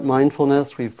 We've brought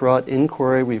mindfulness, we've brought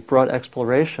inquiry, we've brought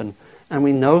exploration, and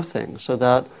we know things, so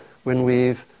that when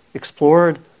we've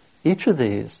explored each of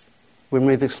these, when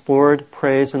we've explored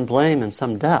praise and blame in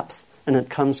some depth, and it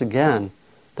comes again,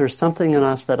 there's something in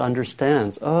us that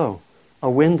understands, oh, a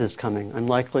wind is coming, I'm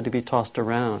likely to be tossed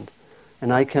around,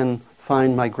 and I can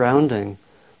find my grounding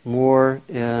more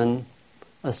in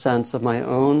a sense of my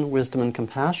own wisdom and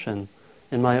compassion,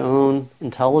 in my own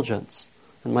intelligence.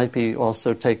 It might be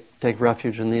also take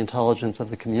refuge in the intelligence of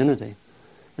the community.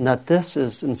 And that this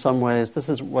is, in some ways, this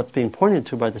is what's being pointed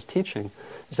to by this teaching,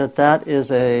 is that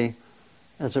is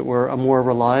as it were, a more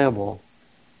reliable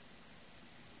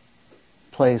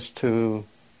place to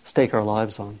stake our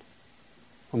lives on,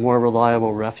 a more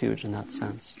reliable refuge in that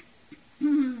sense.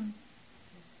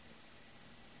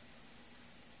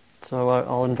 So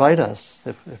I'll invite us,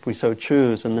 if we so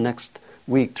choose, in the next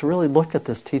week to really look at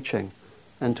this teaching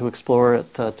and to explore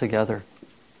it together.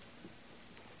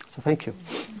 So thank you.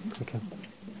 Thank you.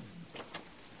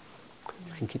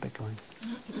 You can keep it going.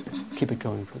 Keep it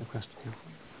going for the question. Yeah.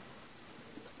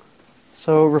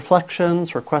 So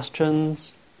reflections or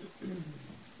questions?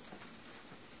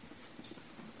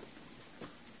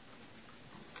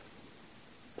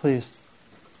 Please.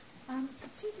 Could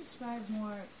you describe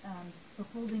more the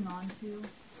holding on to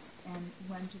and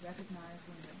when to recognize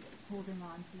when you're holding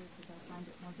on to it, because I find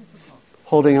it more difficult.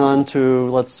 Holding on to,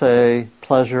 let's say,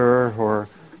 pleasure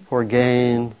or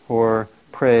gain or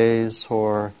praise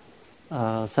or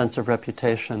sense of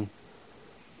reputation.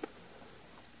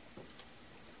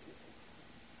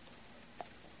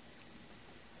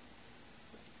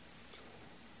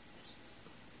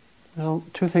 Well,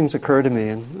 2 things occur to me,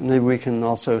 and maybe we can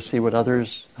also see what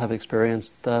others have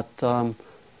experienced, that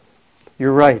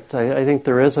you're right. I think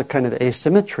there is a kind of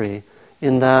asymmetry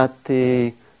in that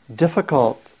the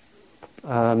difficult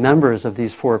members of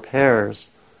these 4 pairs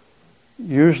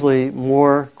usually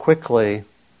more quickly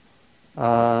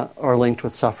are linked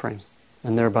with suffering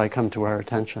and thereby come to our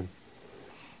attention.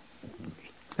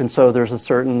 And so there's a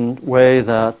certain way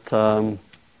that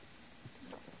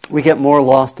we get more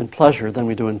lost in pleasure than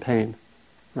we do in pain,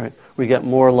 right? We get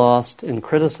more lost in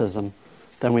criticism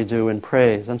than we do in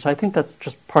praise. And so I think that's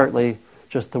just partly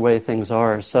just the way things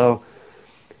are. So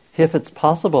if it's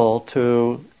possible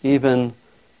to even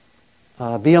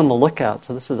be on the lookout,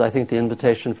 so this is, I think, the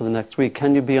invitation for the next week,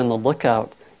 can you be on the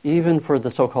lookout even for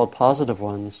the so-called positive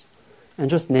ones and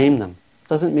just name them?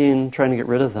 Doesn't mean trying to get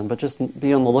rid of them, but just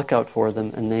be on the lookout for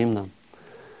them and name them.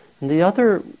 And the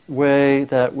other way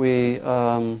that we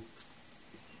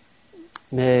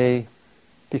may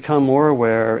become more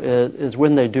aware is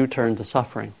when they do turn to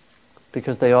suffering,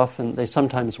 because they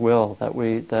sometimes will, that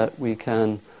we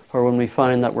can, or when we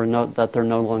find that they're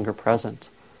no longer present,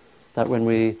 that when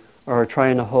we are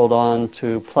trying to hold on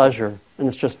to pleasure and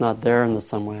it's just not there in the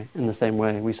same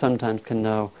way, we sometimes can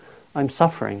know I'm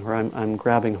suffering or I'm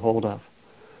grabbing hold of.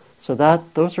 So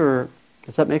those are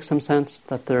Does that make some sense?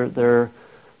 That there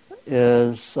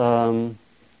is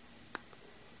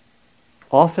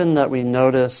often that we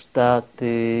notice that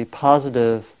the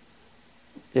positive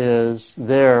is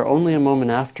there only a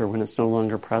moment after, when it's no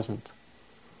longer present.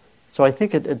 So I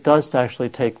think it does actually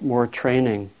take more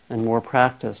training and more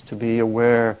practice to be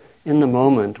aware in the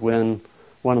moment when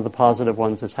one of the positive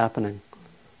ones is happening.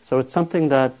 So it's something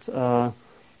that,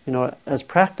 as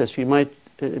practice,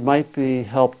 it might be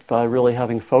helped by really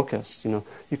having focus. You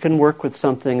can work with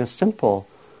something as simple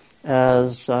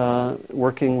as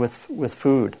working with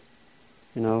food.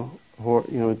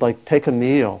 Like take a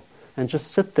meal and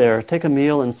just sit there, take a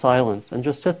meal in silence, and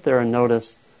just sit there and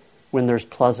notice when there's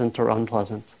pleasant or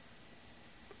unpleasant.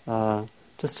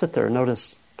 Just sit there and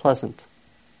notice pleasant.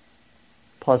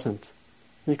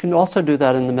 You can also do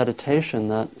that in the meditation,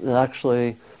 that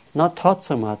actually, not taught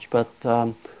so much, but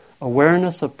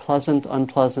awareness of pleasant,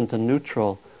 unpleasant, and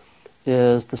neutral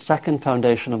is the second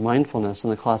foundation of mindfulness in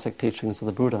the classic teachings of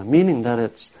the Buddha, meaning that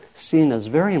it's seen as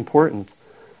very important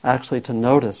actually to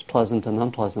notice pleasant and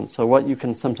unpleasant. So what you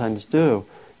can sometimes do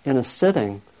in a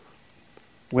sitting,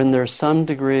 when there's some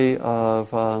degree of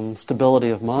stability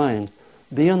of mind,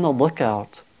 be on the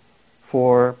lookout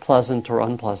for pleasant or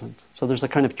unpleasant. So there's a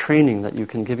kind of training that you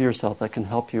can give yourself that can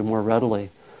help you more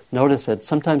readily notice it.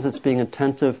 Sometimes it's being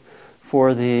attentive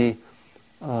for the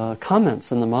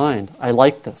comments in the mind. I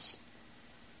like this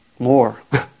more,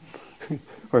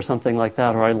 or something like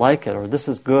that, or I like it, or this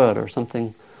is good, or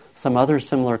something, some other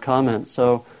similar comment.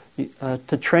 So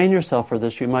to train yourself for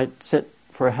this, you might sit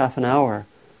for a half an hour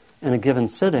in a given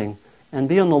sitting and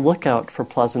be on the lookout for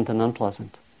pleasant and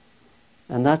unpleasant.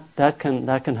 And that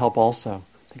can help also,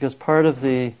 because part of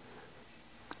that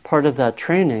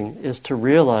training is to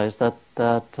realize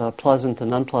that pleasant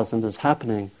and unpleasant is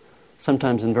happening,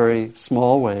 sometimes in very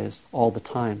small ways, all the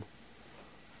time.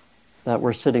 That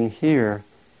we're sitting here,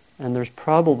 and there's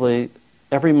probably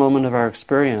every moment of our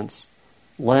experience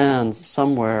lands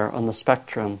somewhere on the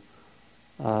spectrum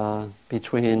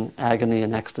between agony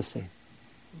and ecstasy.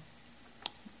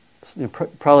 So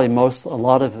a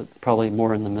lot of it probably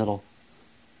more in the middle.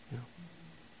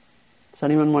 Does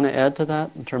anyone want to add to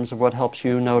that in terms of what helps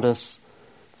you notice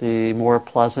the more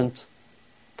pleasant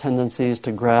tendencies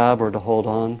to grab or to hold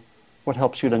on? What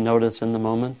helps you to notice in the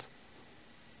moment?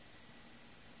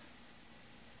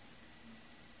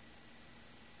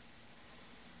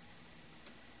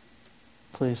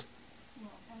 Please. Well,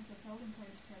 as a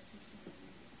Feldenkrais practitioner,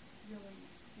 we really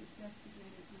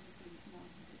investigated things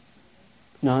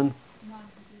non-habitually.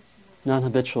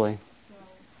 Non-habitually. So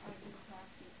I did a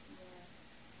practice where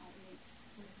I ate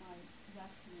with my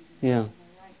left hand and Yeah.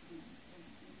 my right hand, and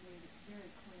it made it very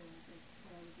clear that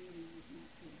what I was eating was not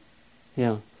good.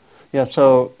 Yeah.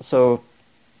 So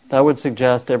that would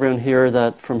suggest everyone here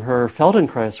that from her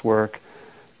Feldenkrais work,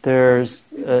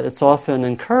 it's often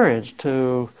encouraged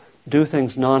to do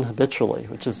things non-habitually,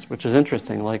 which is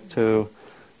interesting, like to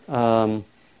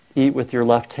eat with your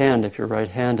left hand if you're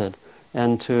right-handed,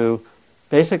 and to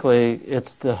basically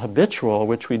it's the habitual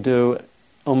which we do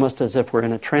almost as if we're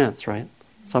in a trance, right?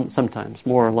 Sometimes,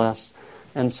 more or less.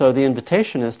 And so the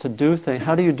invitation is to do things.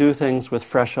 How do you do things with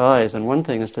fresh eyes? And one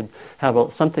thing is to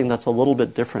have something that's a little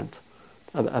bit different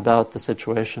about the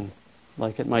situation.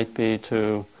 Like it might be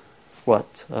to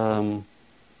what?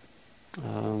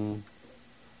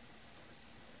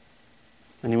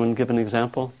 Anyone give an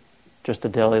example? Just a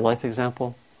daily life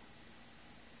example?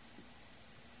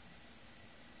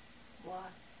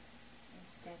 Walk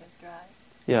instead of drive.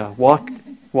 Yeah,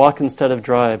 walk instead of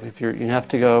drive. If you have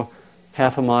to go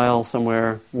half a mile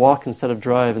somewhere, walk instead of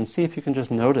drive, and see if you can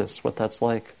just notice what that's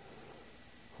like.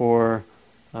 Or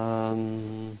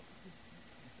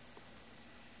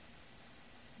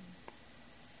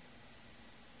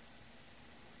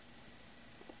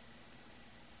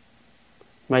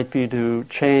might be to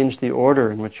change the order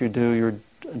in which you do your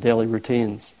daily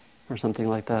routines, or something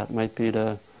like that. Might be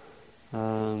to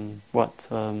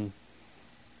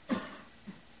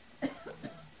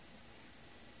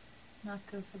Not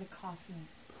go for the coffee.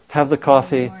 have the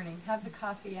coffee. Have the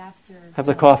coffee after. Have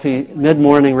the coffee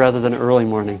mid-morning rather than early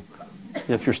morning,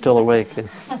 if you're still awake. Yeah.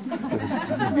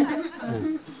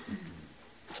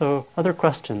 So, other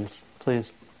questions,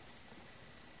 please.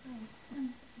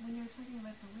 When you were talking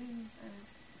about the wings, I was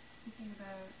thinking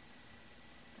about,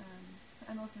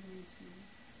 I'm also new to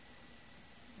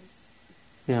this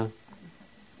Yeah. certain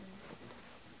practice, and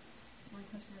one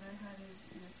question that I had is,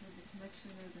 sort of the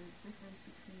connection or the difference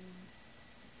between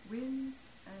winds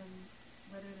and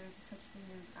whether there's such thing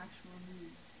as actual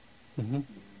needs Mm-hmm.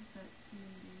 that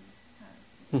human beings have.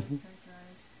 Mm-hmm.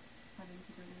 Characterize having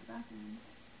to go to the bathroom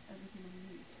as a human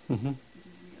need, Mm-hmm. which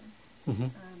is real.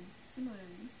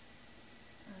 Similarly,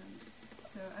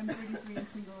 so I'm 33 and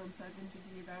single, and so I've been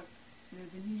thinking about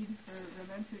the need for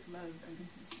romantic love and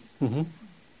intimacy. Mm-hmm.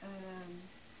 And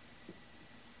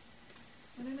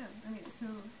I don't know. I mean, so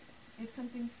if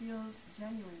something feels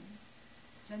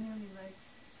genuinely like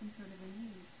some sort of a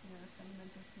need, a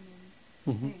fundamental human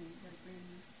Mm-hmm. thing that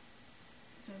brings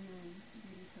genuine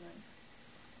beauty to life,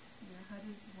 how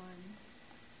does one,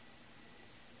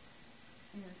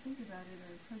 think about it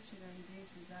or approach it or engage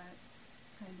with that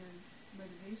kind of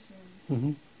motivation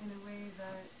Mm-hmm. in a way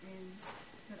that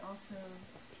also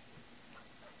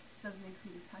doesn't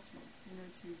include attachment,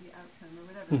 to the outcome or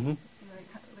whatever. Mm-hmm.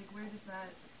 Like where does that?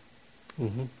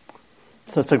 Mm-hmm.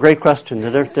 So it's a great question.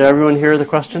 Did everyone hear the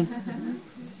question?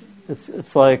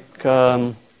 It's like,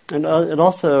 and it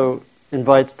also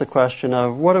invites the question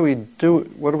of what do we do?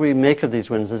 What do we make of these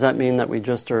winds? Does that mean that we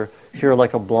just are here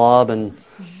like a blob and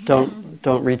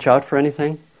don't reach out for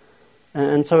anything?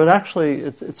 And so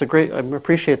it's a great. I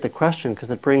appreciate the question because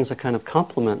it brings a kind of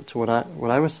complement to what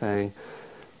I was saying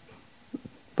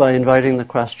by inviting the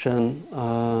question.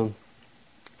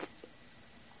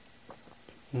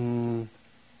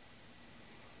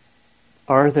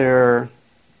 Are there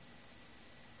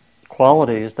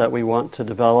qualities that we want to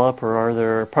develop, or are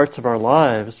there parts of our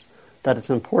lives that it's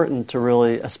important to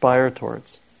really aspire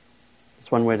towards?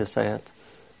 That's one way to say it.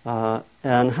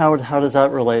 And how does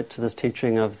that relate to this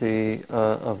teaching of the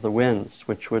winds,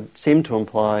 which would seem to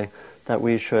imply that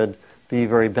we should be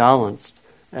very balanced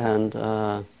and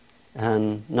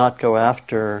not go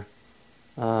after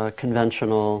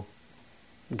conventional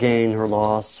gain or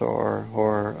loss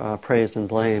or praise and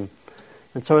blame.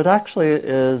 And so it actually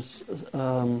is,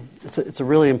 it's a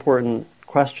really important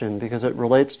question because it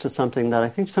relates to something that I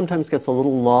think sometimes gets a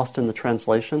little lost in the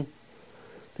translation.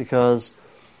 Because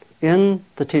in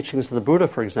the teachings of the Buddha,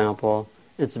 for example,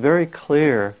 it's very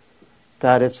clear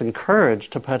that it's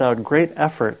encouraged to put out great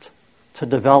effort to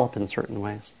develop in certain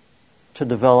ways, to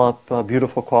develop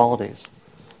beautiful qualities.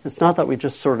 It's not that we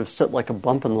just sort of sit like a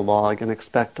bump in the log and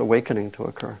expect awakening to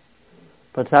occur.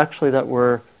 But it's actually that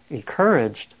we're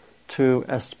encouraged to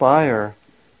aspire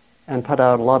and put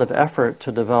out a lot of effort to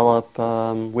develop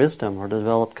wisdom or to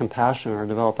develop compassion or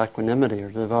develop equanimity or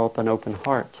to develop an open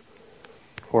heart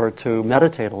or to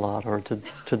meditate a lot or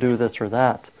to do this or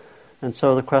that. And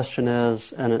so the question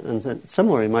is, and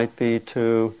similarly might be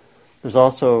there's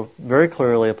also very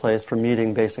clearly a place for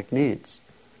meeting basic needs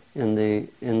in the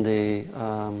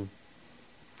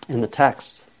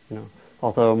text.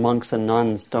 Although monks and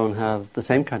nuns don't have the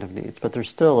same kind of needs, but there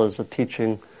still is a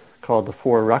teaching called the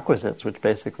Four Requisites, which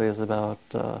basically is about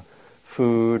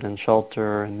food and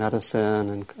shelter and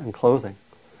medicine and clothing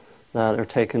that are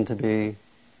taken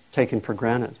for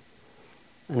granted.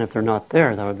 And if they're not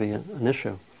there, that would be an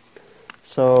issue.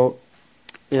 So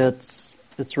it's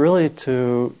really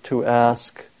to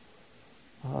ask,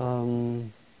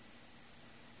 let's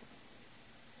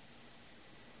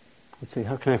see,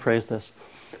 how can I phrase this?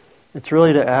 It's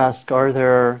really to ask, are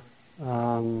there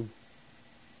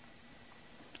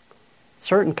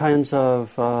certain kinds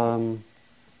of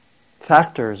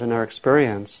factors in our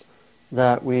experience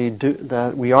that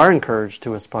we are encouraged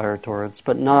to aspire towards,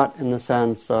 but not in the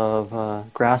sense of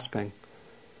grasping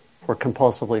or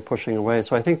compulsively pushing away.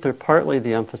 So I think partly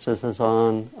the emphasis is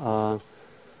on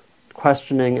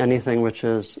questioning anything which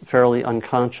is fairly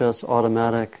unconscious,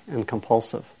 automatic, and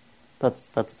compulsive.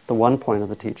 That's the one point of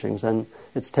the teachings, and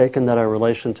it's taken that our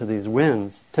relation to these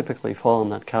winds typically fall in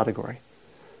that category.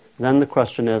 Then the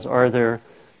question is, are there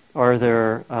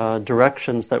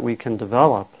directions that we can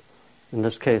develop, in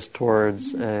this case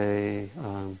towards a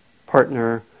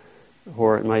partner,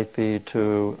 or it might be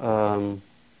to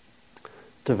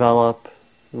develop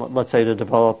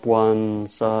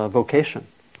one's vocation,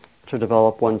 to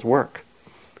develop one's work,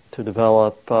 to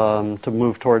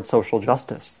move towards social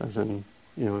justice, as in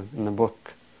the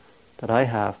book that I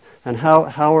have. And how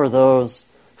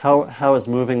is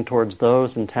moving towards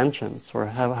those intentions, or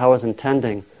how is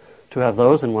intending to have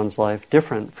those in one's life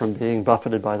different from being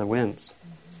buffeted by the winds?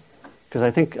 Because I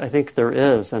think there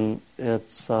is, and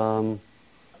it's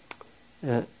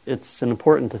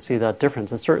important to see that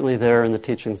difference. It's certainly there in the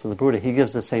teachings of the Buddha. He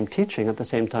gives the same teaching at the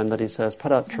same time that he says,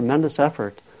 put out tremendous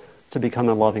effort to become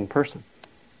a loving person.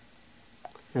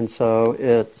 And so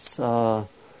it's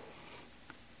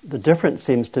the difference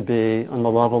seems to be in the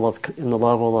level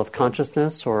of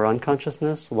consciousness or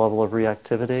unconsciousness, the level of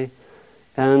reactivity,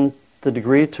 and the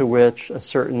degree to which a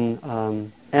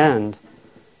certain end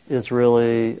is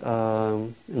really,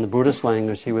 in the Buddhist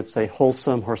language, he would say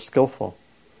wholesome or skillful.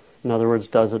 In other words,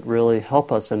 does it really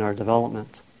help us in our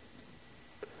development?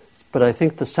 But I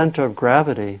think the center of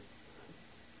gravity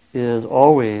is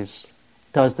always,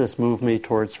 does this move me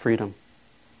towards freedom?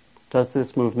 Does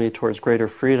this move me towards greater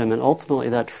freedom? And ultimately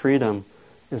that freedom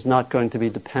is not going to be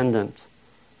dependent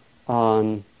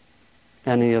on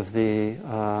any of the,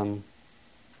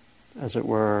 as it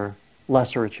were,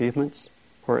 lesser achievements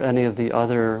or any of the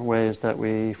other ways that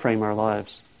we frame our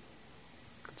lives.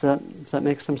 Does that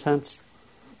make some sense?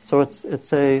 So it's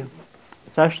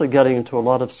actually getting into a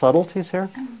lot of subtleties here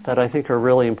that I think are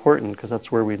really important because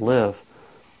that's where we live.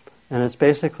 And it's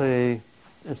basically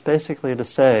to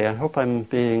say, I hope I'm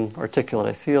being articulate.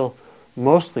 I feel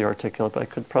mostly articulate, but I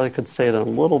probably could say it in a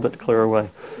little bit clearer way.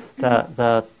 That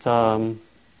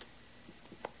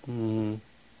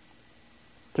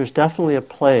there's definitely a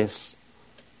place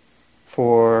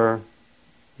for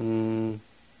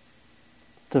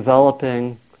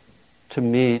developing to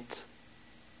meet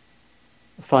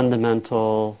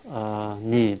fundamental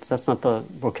needs. That's not the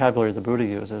vocabulary the Buddha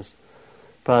uses,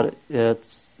 but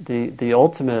it's the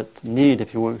ultimate need,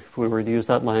 if we were to use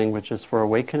that language, is for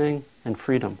awakening and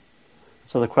freedom.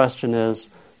 So the question is,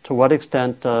 to what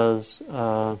extent does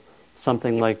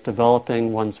something like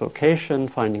developing one's vocation,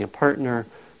 finding a partner,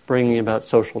 bringing about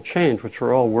social change, which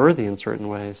are all worthy in certain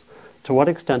ways, to what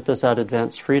extent does that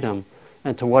advance freedom?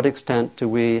 And to what extent do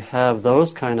we have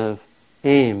those kind of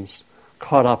aims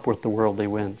caught up with the worldly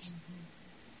winds?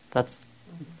 That's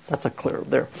a clear,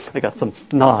 there, I got some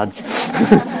nods.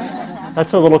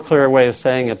 That's a little clearer way of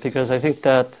saying it, because I think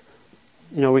that,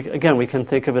 we can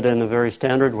think of it in a very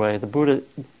standard way. The Buddha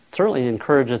certainly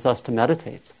encourages us to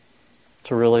meditate,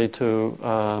 to really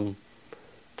to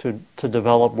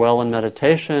develop well in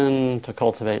meditation, to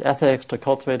cultivate ethics, to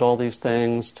cultivate all these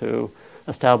things, to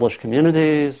establish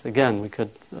communities. Again, we could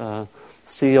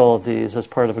see all of these as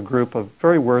part of a group of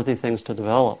very worthy things to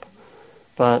develop.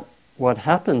 But what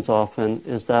happens often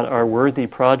is that our worthy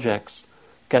projects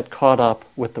get caught up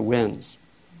with the winds.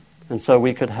 And so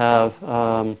we could have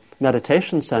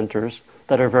meditation centers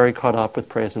that are very caught up with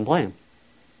praise and blame.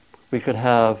 We could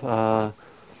have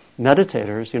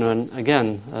meditators, and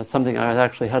again, something I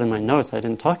actually had in my notes, I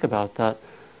didn't talk about that.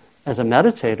 As a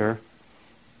meditator,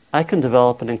 I can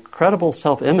develop an incredible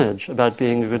self-image about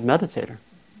being a good meditator.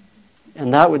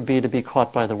 And that would be to be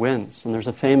caught by the winds. And there's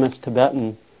a famous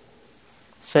Tibetan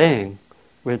saying,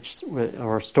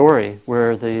 or story,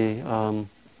 where the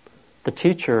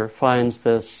teacher finds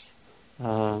this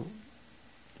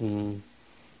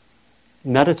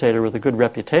meditator with a good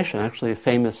reputation, actually a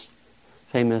famous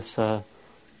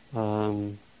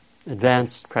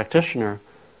advanced practitioner,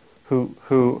 who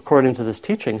according to this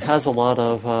teaching has a lot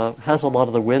of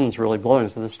the winds really blowing.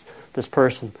 So this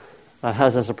person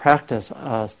has as a practice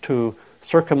to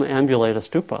circumambulate a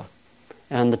stupa,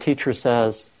 and the teacher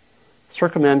says,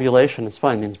 circumambulation is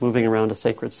fine, means moving around a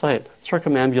sacred site.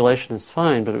 Circumambulation is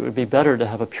fine, but it would be better to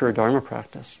have a pure Dharma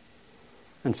practice.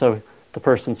 And so the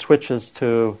person switches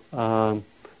to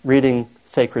reading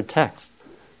sacred text.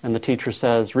 And the teacher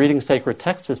says, reading sacred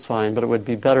text is fine, but it would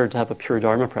be better to have a pure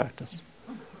Dharma practice.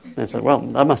 And they said, well,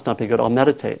 that must not be good, I'll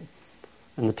meditate.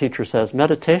 And the teacher says,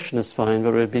 meditation is fine,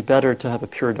 but it would be better to have a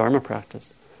pure Dharma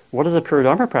practice. What does a pure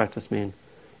Dharma practice mean?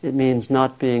 It means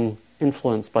not being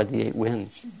influenced by the 8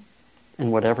 winds in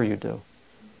whatever you do.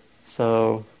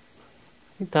 So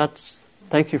I think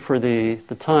thank you for the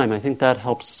time. I think that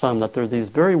helps some, that there are these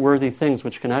very worthy things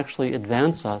which can actually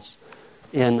advance us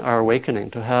in our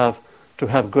awakening, to have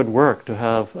good work, to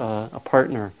have a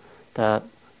partner that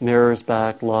mirrors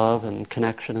back love and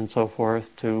connection and so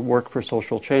forth, to work for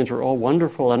social change, are all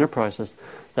wonderful enterprises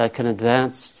that can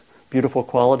advance beautiful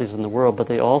qualities in the world, but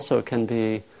they also can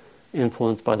be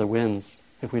influenced by the winds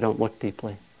if we don't look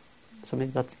deeply. So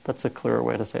maybe that's a clearer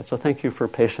way to say it. So thank you for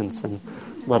patience and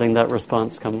letting that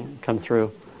response come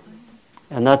through.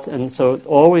 And so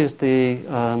always the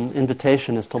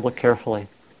invitation is to look carefully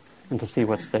and to see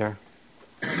what's there.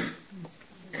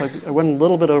 So I went a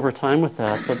little bit over time with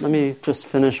that, but let me just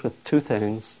finish with 2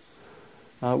 things.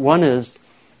 One is,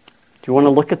 do you want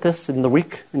to look at this in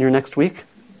your next week,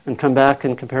 and come back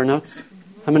and compare notes?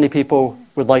 How many people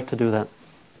would like to do that?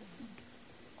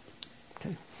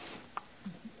 Okay.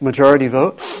 Majority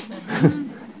vote.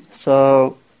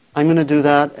 So I'm going to do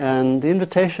that, and the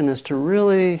invitation is to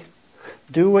really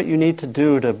do what you need to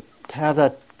do to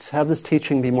have this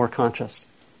teaching be more conscious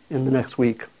in the next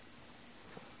week.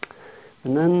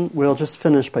 And then we'll just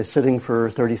finish by sitting for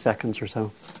 30 seconds or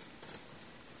so.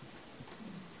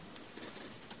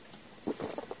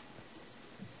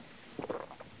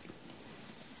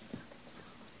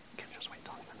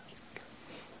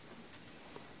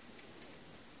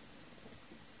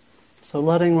 So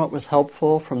letting what was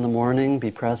helpful from the morning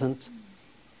be present.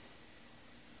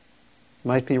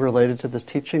 Might be related to this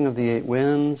teaching of the 8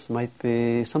 winds, might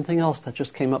be something else that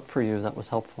just came up for you that was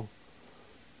helpful.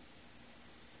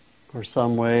 Or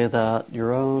some way that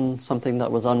your own, something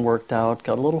that was unworked out,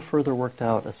 got a little further worked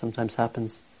out, as sometimes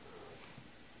happens.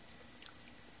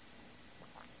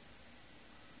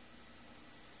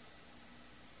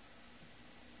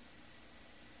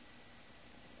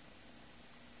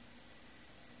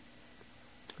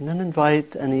 And then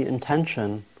invite any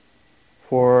intention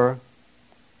for,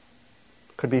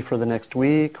 could be for the next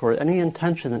week, or any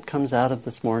intention that comes out of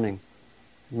this morning.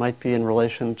 It might be in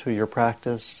relation to your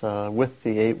practice with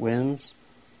the 8 winds.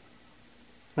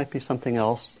 It might be something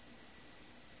else.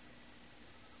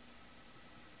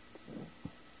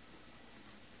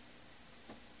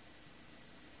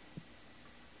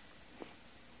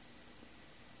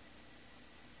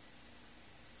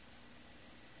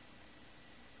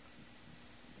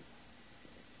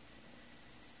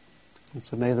 And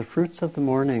so may the fruits of the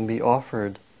morning be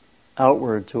offered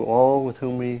outward to all with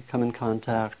whom we come in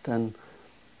contact, and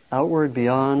outward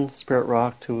beyond Spirit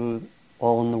Rock to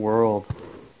all in the world.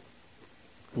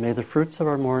 And may the fruits of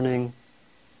our morning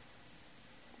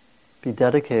be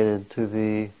dedicated to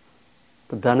the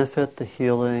benefit, the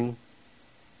healing,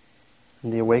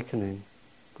 and the awakening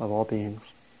of all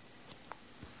beings.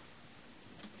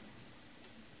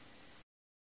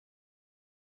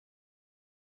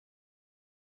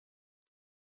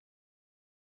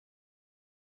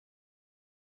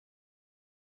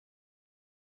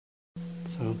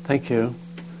 So, thank you.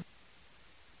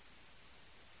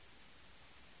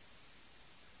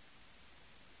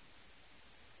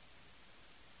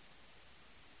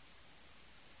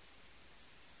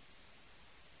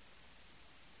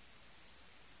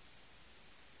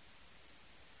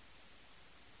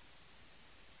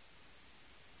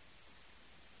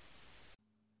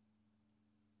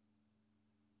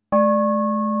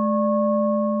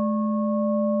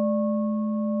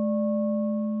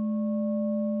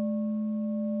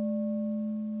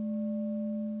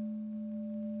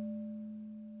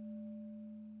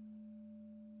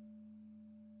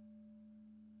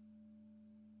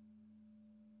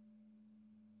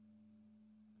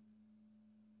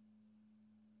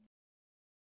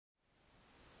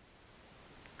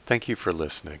 Thank you for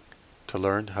listening. To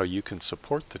learn how you can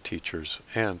support the teachers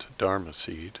and Dharma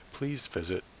Seed, please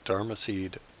visit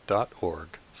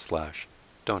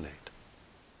dharmaseed.org/donate.